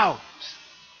 come out.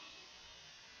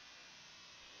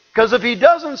 Because if he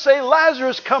doesn't say,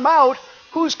 Lazarus, come out,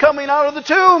 who's coming out of the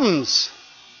tombs?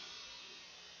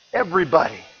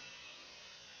 Everybody.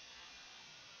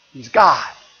 He's God.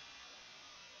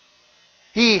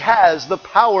 He has the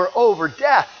power over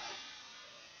death.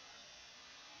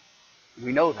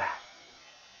 We know that.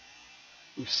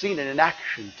 We've seen it in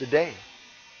action today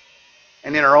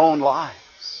and in our own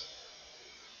lives.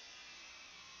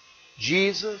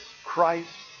 Jesus Christ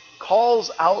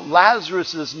calls out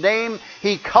Lazarus' name.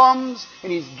 He comes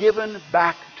and he's given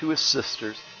back to his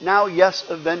sisters. Now, yes,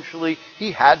 eventually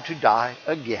he had to die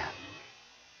again.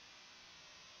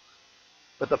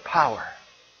 But the power,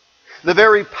 the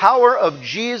very power of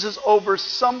Jesus over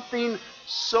something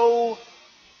so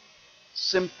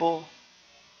simple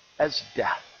as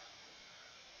death.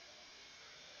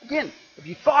 Again, if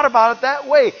you thought about it that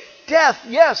way, death,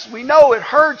 yes, we know it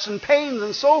hurts and pains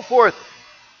and so forth.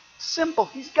 Simple.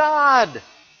 He's God.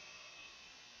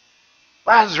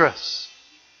 Lazarus,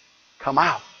 come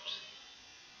out.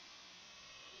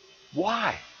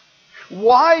 Why?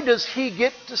 Why does he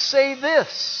get to say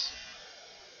this?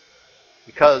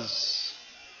 Because,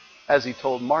 as he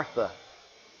told Martha,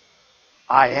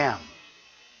 I am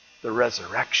the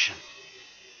resurrection.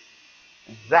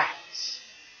 And that's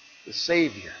the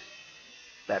Savior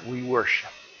that we worship.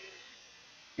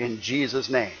 In Jesus'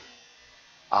 name,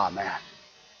 amen.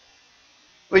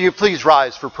 Will you please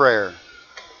rise for prayer?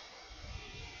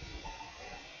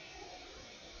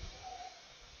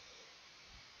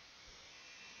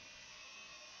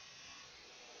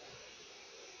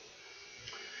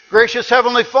 Gracious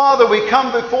Heavenly Father, we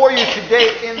come before you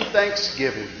today in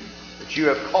thanksgiving that you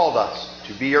have called us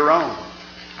to be your own.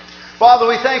 Father,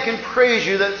 we thank and praise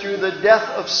you that through the death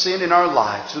of sin in our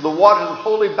lives, through the waters of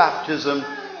holy baptism,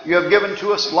 you have given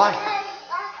to us life.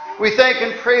 We thank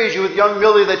and praise you with young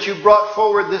Millie that you brought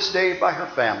forward this day by her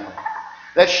family,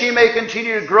 that she may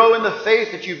continue to grow in the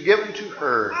faith that you've given to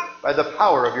her by the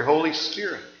power of your Holy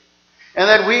Spirit, and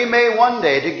that we may one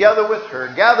day, together with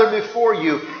her, gather before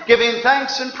you, giving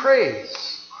thanks and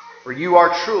praise, for you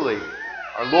are truly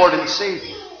our Lord and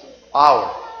Savior,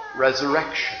 our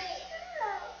resurrection.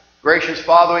 Gracious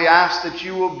Father, we ask that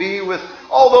you will be with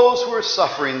all those who are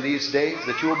suffering these days,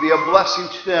 that you will be a blessing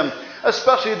to them,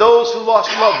 especially those who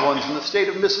lost loved ones in the state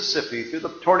of Mississippi through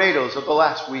the tornadoes of the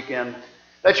last weekend,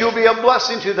 that you will be a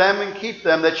blessing to them and keep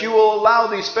them, that you will allow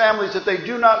these families, if they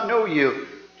do not know you,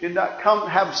 to not come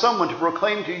have someone to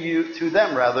proclaim to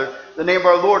them, the name of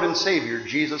our Lord and Savior,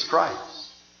 Jesus Christ.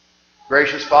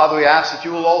 Gracious Father, we ask that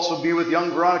you will also be with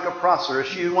young Veronica Prosser as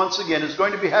she once again is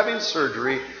going to be having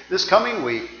surgery this coming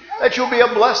week, that you'll be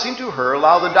a blessing to her,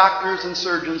 allow the doctors and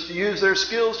surgeons to use their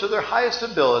skills to their highest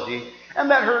ability,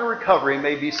 and that her recovery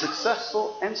may be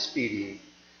successful and speedy.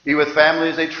 Be with family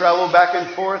as they travel back and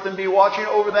forth, and be watching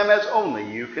over them as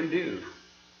only you can do.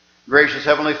 Gracious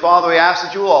Heavenly Father, we ask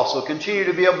that you will also continue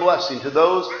to be a blessing to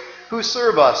those who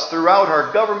serve us throughout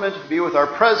our government. Be with our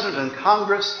President and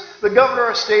Congress, the Governor of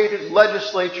our state, its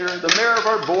legislature, the Mayor of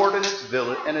our board and its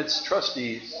village and its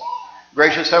trustees.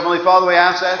 Gracious Heavenly Father, we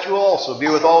ask that you will also be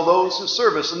with all those who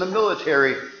serve us in the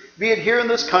military, be it here in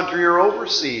this country or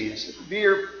overseas.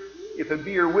 If it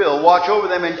be your will, watch over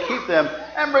them and keep them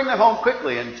and bring them home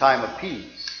quickly in time of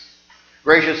peace.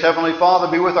 Gracious Heavenly Father,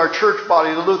 be with our church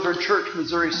body, the Lutheran Church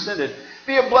Missouri Synod.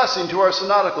 Be a blessing to our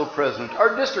synodical president,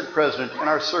 our district president, and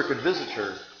our circuit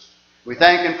visitor. We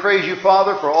thank and praise you,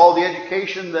 Father, for all the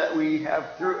education that we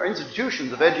have through our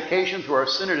institutions of education, through our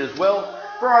synod as well,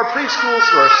 for our preschools,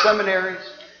 through our seminaries.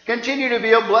 Continue to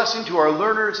be a blessing to our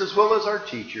learners as well as our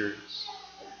teachers.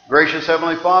 Gracious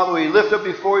Heavenly Father, we lift up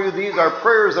before you these, our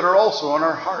prayers that are also on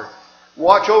our heart.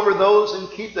 Watch over those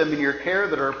and keep them in your care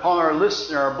that are upon our list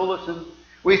and our bulletin.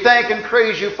 We thank and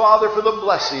praise you, Father, for the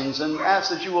blessings, and ask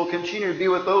that you will continue to be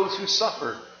with those who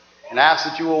suffer, and ask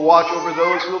that you will watch over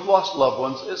those who have lost loved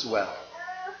ones as well.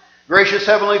 Gracious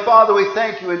Heavenly Father, we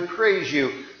thank you and praise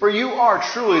you, for you are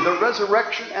truly the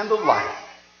resurrection and the life.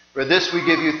 For this we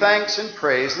give you thanks and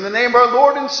praise in the name of our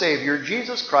Lord and Savior,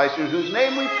 Jesus Christ, in whose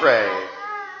name we pray.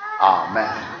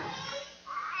 Amen.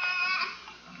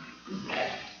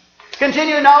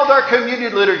 Continue now with our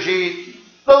communion liturgy.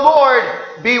 The Lord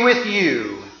be with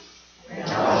you.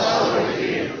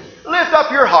 Lift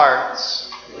up your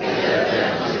hearts. We lift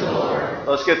them to the Lord.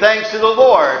 Let's give thanks to the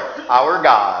Lord, our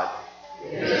God.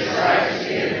 It is right to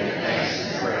give him thanks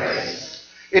and praise.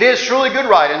 It is truly good,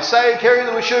 right, and salutary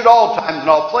that we should at all times and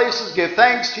all places give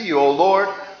thanks to you, O Lord,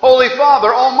 Holy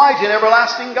Father, almighty and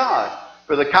everlasting God,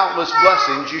 for the countless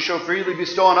blessings you so freely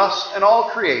bestow on us and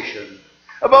all creation.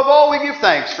 Above all, we give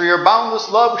thanks for your boundless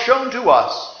love shown to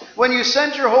us when you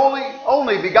sent your holy,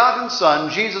 only begotten Son,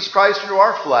 Jesus Christ, into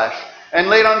our flesh, and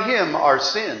laid on him our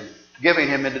sin, giving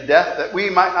him into death that we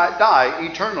might not die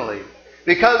eternally.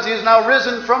 Because he is now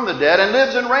risen from the dead and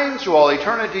lives and reigns through all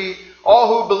eternity,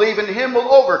 all who believe in him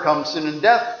will overcome sin and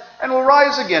death and will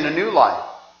rise again to new life.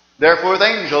 Therefore, with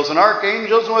angels and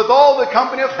archangels and with all the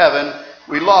company of heaven,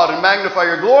 we laud and magnify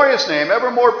your glorious name,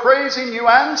 evermore praising you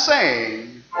and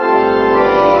saying,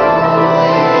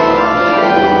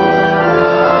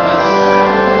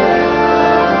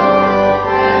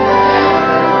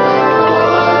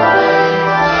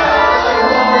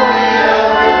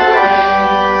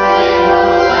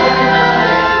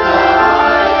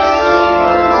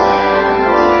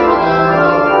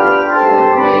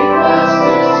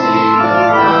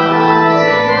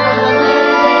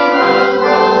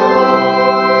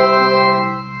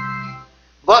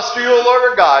 Blessed are you, O Lord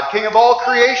our God, King of all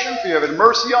creation, for you have had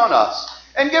mercy on us,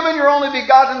 and given your only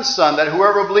begotten Son, that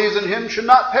whoever believes in him should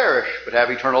not perish, but have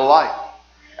eternal life.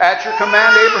 At your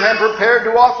command, Abraham prepared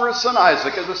to offer his son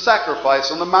Isaac as a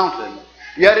sacrifice on the mountain.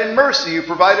 Yet in mercy you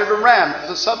provided a ram as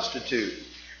a substitute.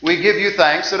 We give you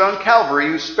thanks that on Calvary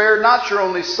you spared not your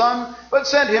only Son, but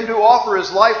sent him to offer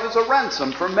his life as a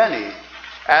ransom for many.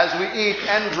 As we eat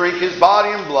and drink his body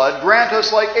and blood, grant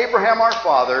us, like Abraham our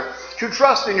father, to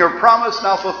trust in your promise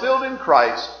now fulfilled in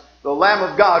Christ, the Lamb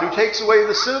of God who takes away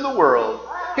the sin of the world.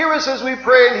 Hear us as we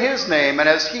pray in his name and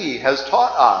as he has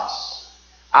taught us.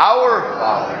 Our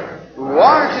Father, who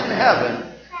art in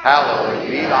heaven, hallowed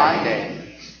be thy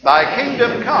name. Thy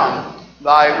kingdom come,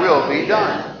 thy will be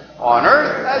done, on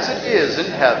earth as it is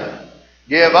in heaven.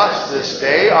 Give us this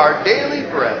day our daily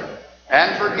bread,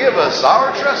 and forgive us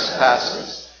our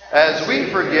trespasses, as we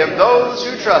forgive those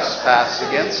who trespass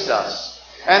against us.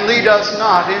 And lead us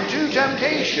not into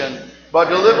temptation, but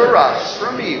deliver us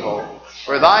from evil.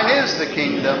 For thine is the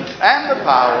kingdom, and the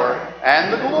power,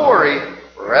 and the glory,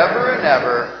 forever and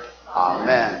ever.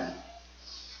 Amen.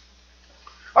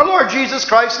 Our Lord Jesus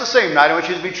Christ, the same night in which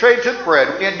he was betrayed, took bread.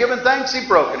 When he had given thanks, he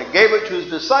broke it, and gave it to his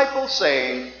disciples,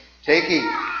 saying, Take, eat.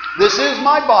 This is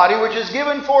my body, which is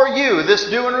given for you. This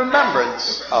do in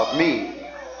remembrance of me.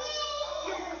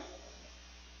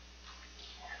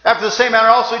 After the same manner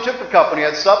also he took the cup when he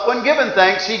had supped. When given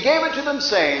thanks, he gave it to them,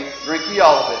 saying, Drink ye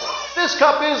all of it. This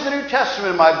cup is the New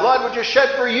Testament in my blood, which is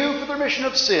shed for you for the remission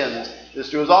of sins. This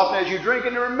do as often as you drink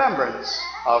in remembrance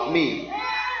of me.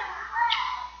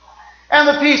 And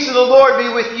the peace of the Lord be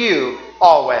with you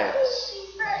always.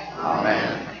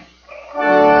 Amen.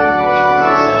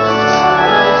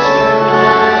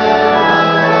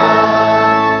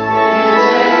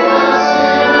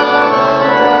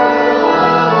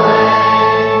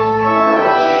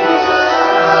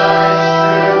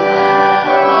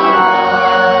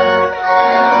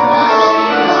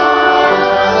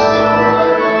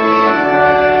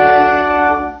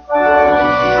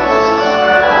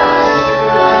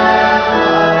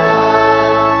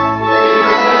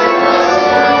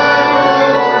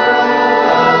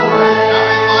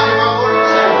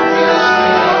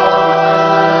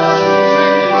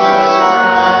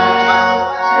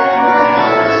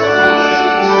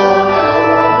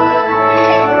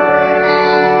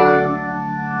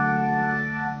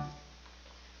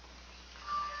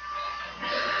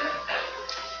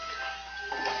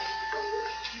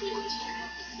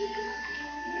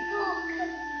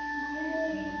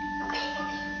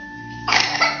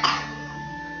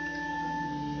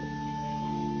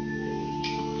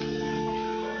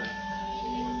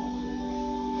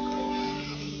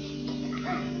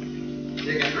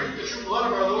 Take and drink the true blood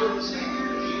of our Lord and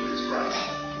Savior, Jesus Christ,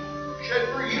 shed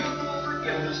for you for the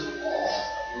forgiveness of all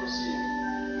your sins.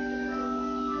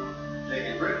 Take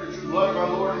and drink the true blood of our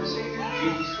Lord and Savior,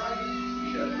 Jesus Christ,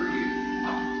 shed for you.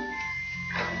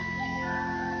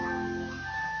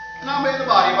 Now may the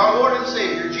body of our Lord and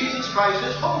Savior, Jesus Christ,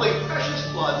 his holy,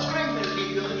 precious blood, strengthen and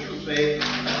keep you in the true faith,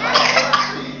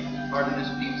 and pardon his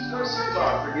peace, our sins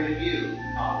are forgiven you.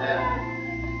 Amen.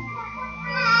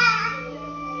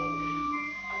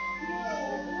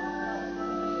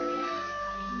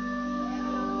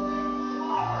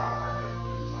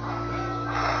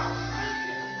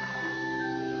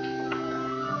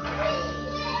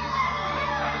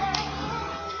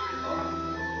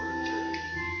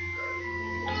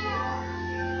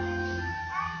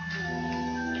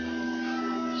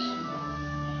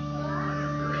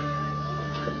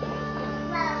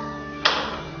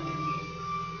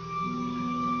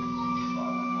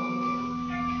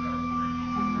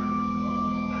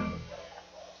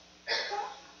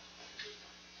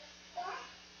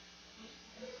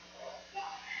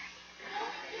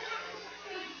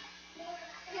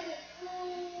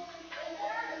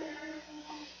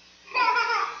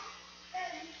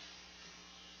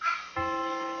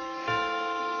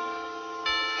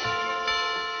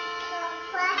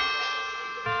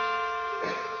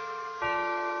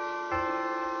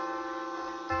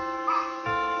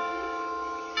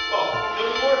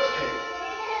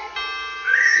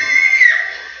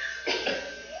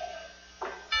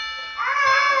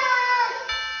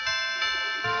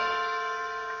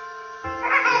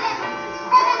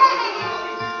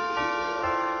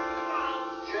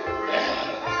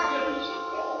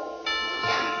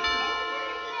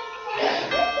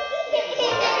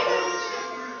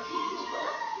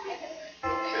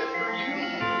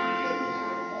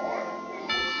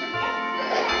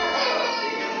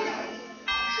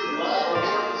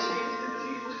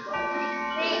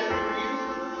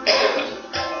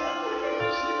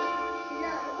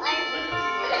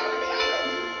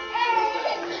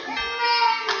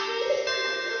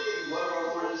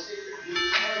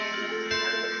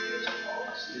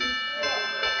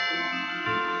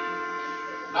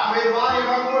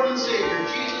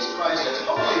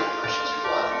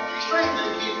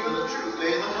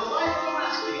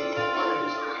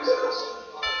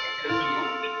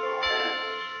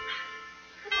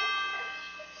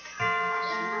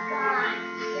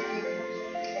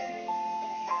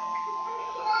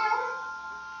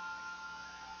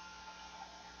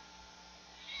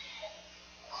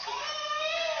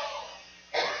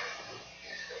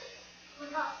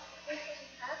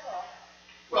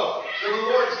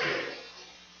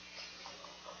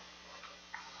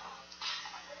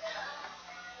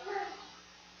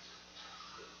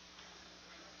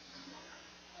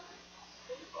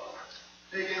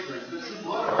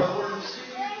 true blood of our Lord and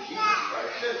Savior, Jesus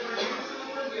Christ, shed for you for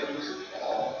the forgiveness of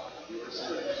all your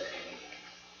sins.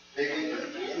 Taking the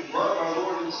true blood of our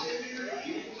Lord and Savior,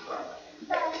 Jesus Christ,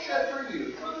 shed for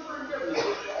you for the forgiveness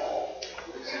of all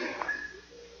your sins.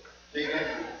 Taking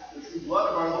the true blood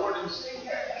of our Lord and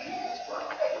Savior, Jesus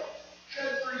Christ,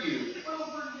 shed for you for the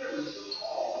forgiveness of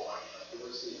all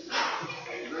your sins.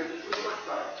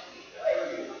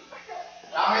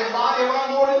 Now may the body of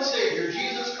our Lord and Savior,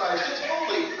 Jesus Christ, His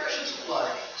holy, precious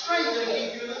blood, strengthen and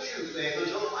keep you in the true faith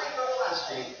until life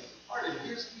everlasting. Pardon,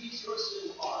 here's peace, your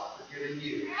sins are forgiven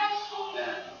you.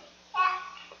 Amen.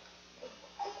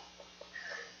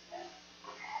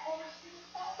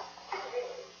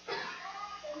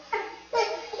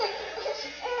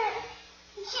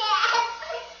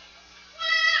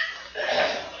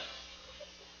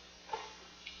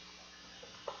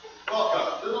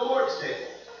 Welcome to the Lord's table.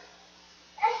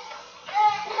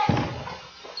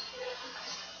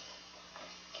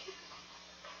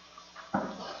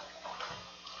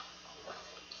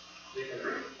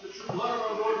 The true blood of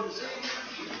our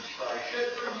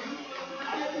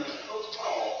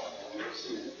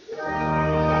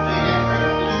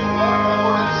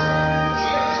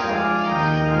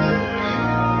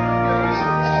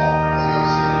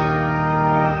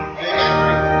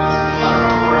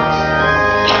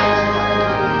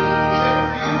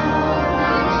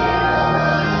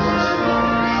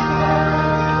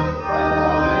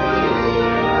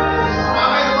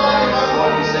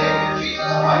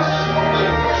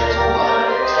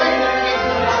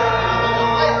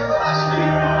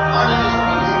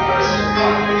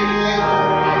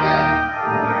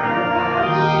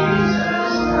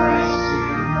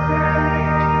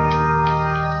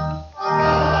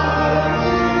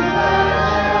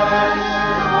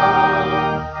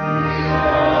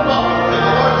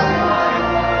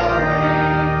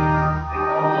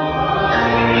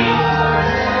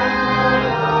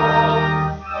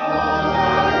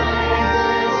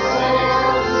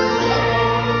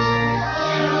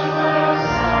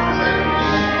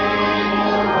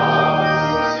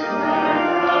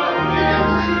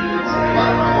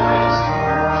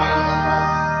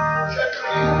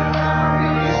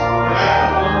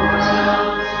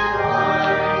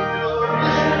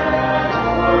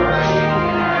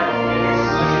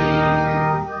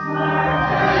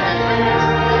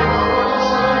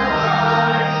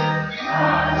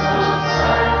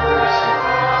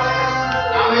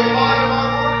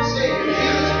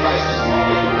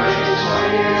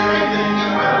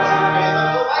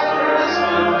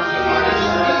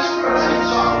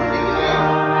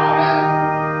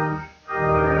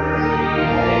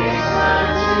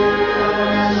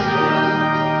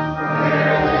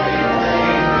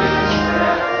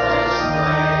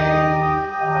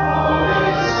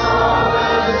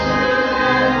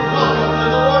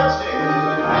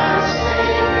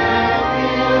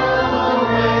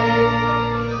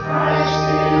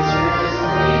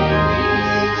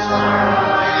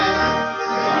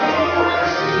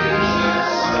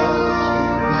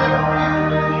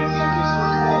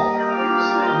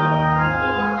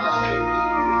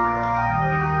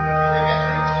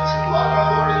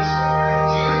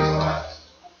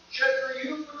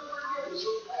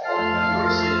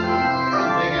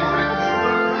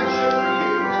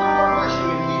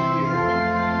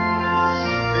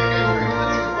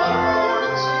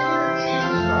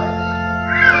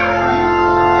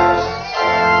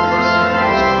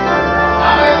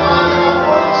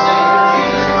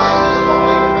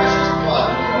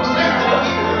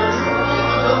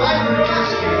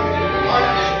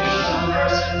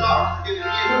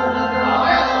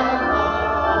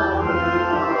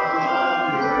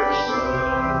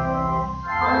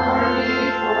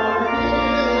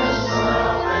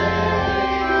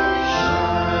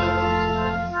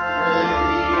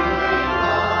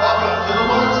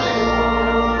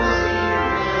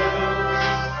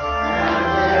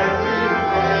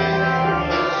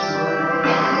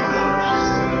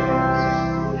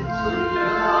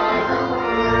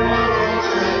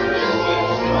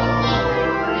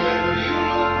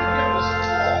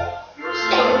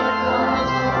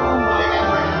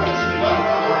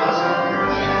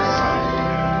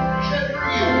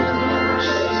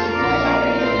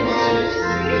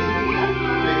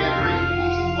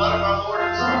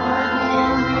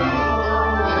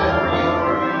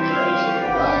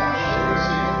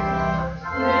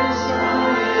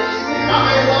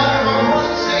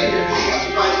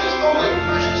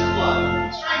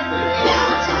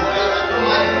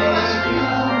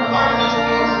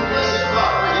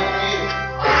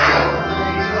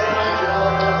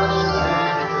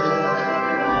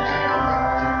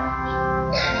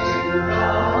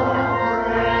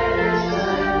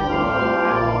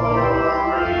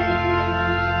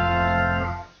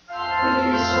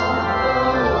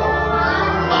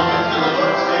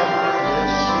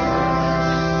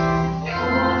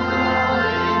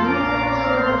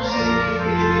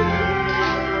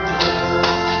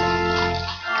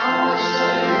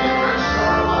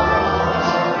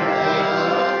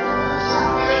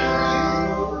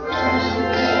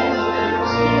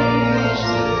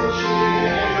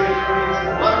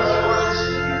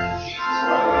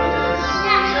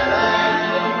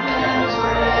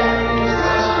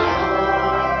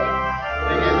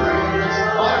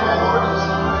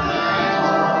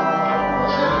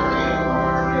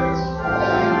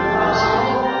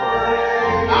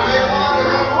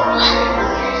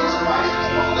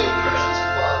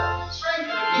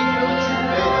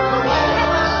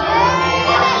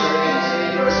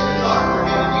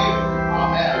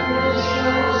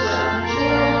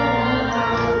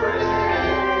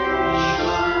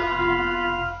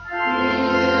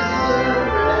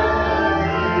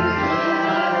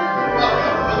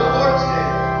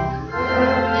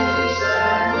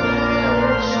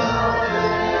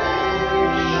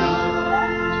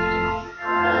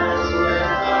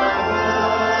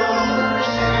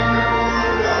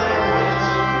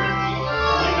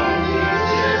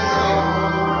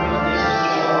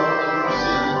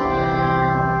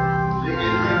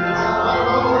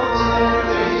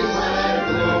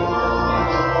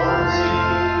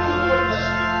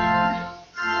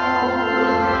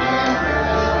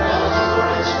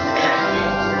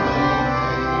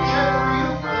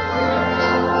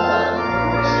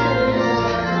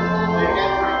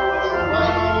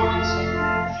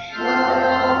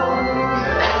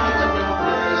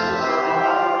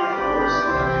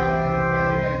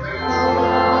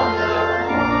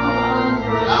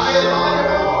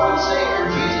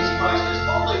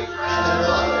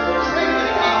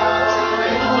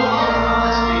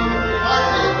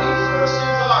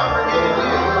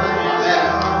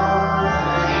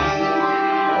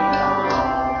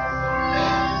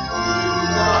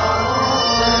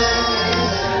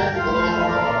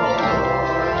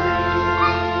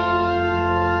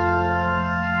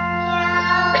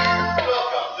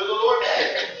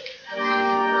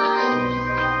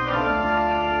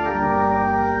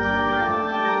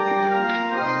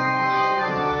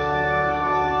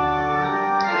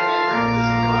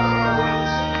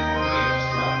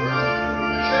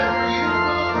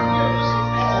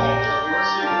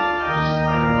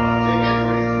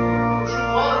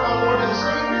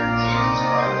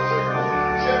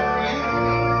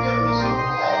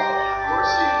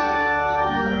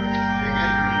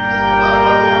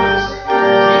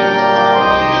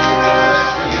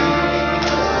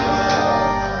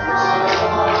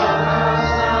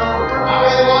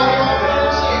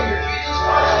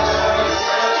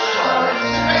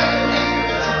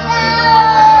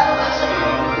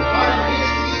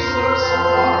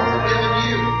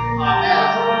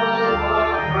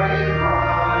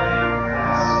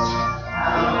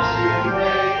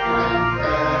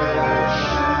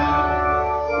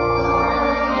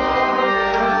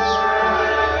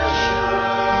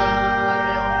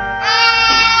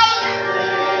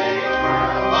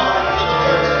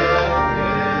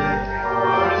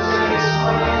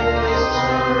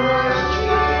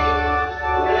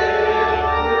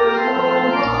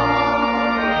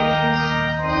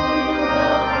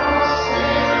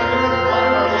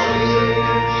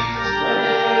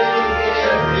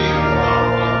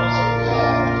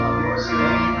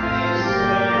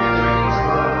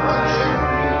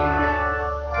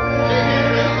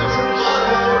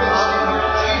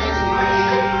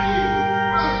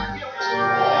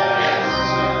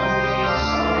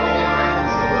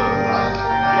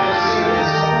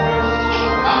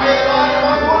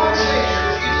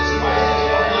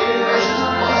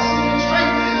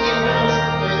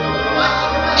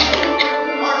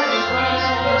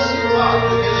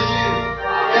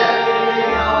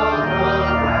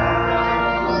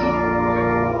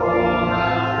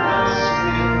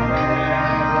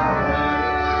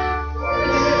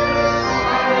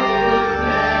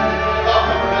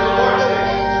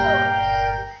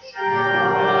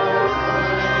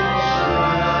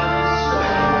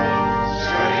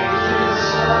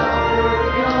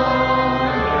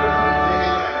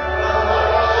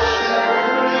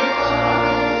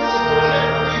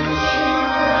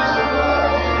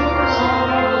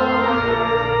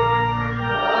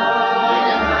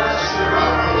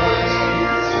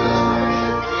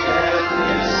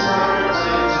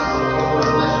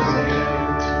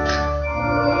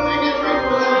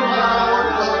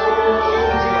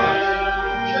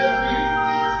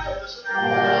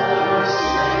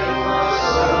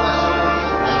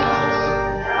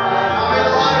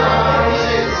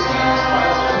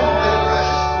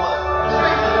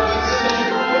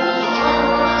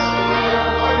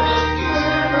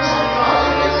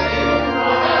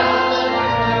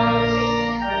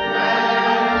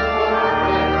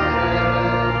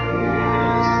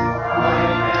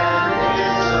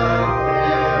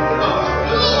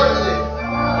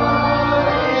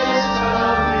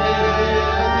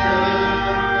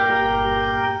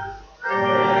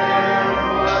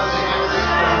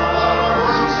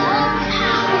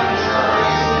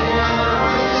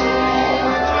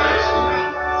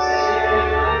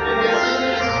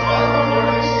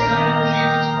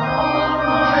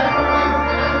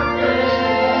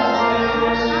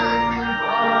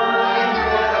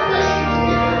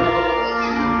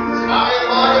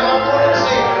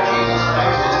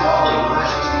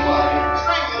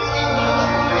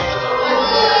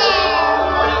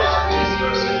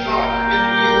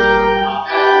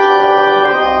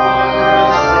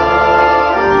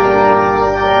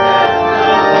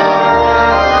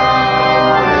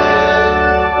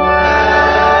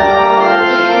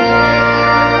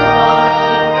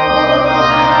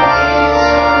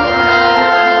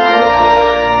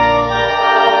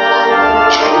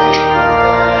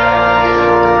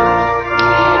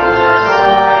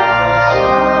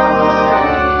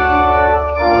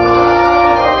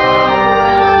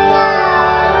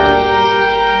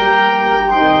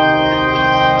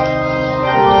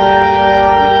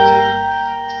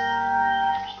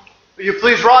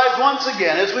once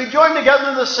again as we join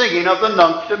together in the singing of the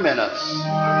Nunc Dimittis.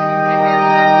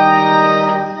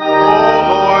 O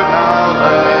Lord, now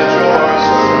let your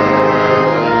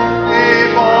servant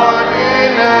depart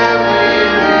in heavenly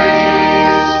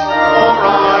peace, for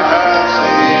I have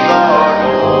seen the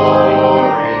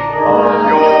glory of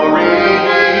your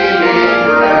redeeming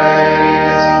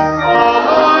grace.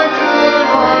 Alive to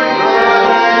right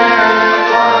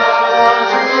hand,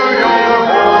 unto your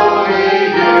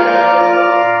holy gift,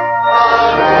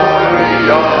 glory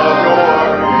of your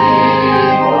people,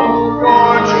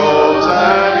 your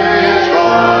chosen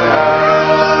Israel.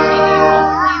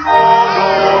 All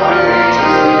glory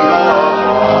to the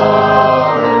Father,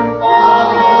 all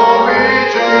glory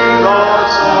to the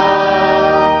Son,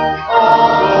 all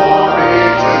glory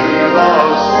to the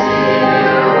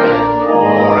Spirit,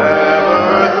 forever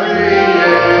three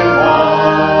in one.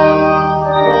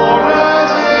 For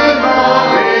as in the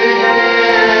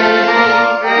beginning,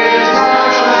 His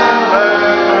passion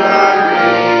never be,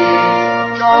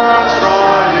 just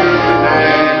triune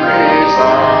name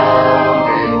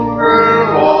resounding through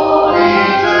all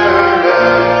eternity.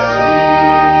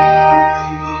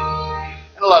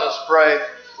 And let us pray.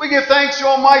 We give thanks to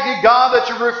Almighty God that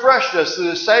you refreshed us through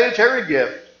this salutary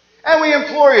gift. And we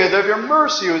implore you that of your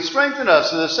mercy would strengthen us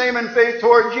to the same in faith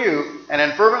toward you and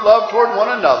in fervent love toward one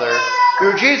another.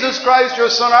 Through Jesus Christ, your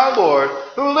Son, our Lord,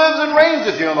 who lives and reigns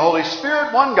with you in the Holy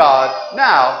Spirit, one God,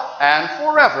 now and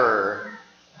forever.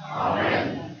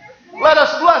 Amen. Let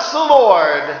us bless the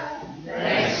Lord.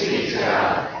 Thanks be to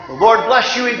God. The Lord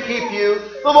bless you and keep you.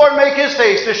 The Lord make his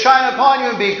face to shine upon you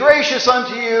and be gracious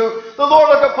unto you. The Lord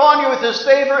look upon you with his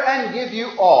favor and give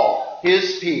you all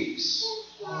his peace.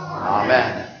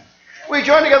 Amen. We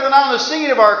join together now in the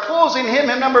singing of our closing hymn,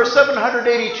 hymn number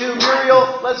 782.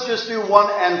 Muriel, let's just do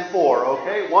 1 and 4,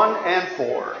 okay? 1 and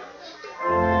 4.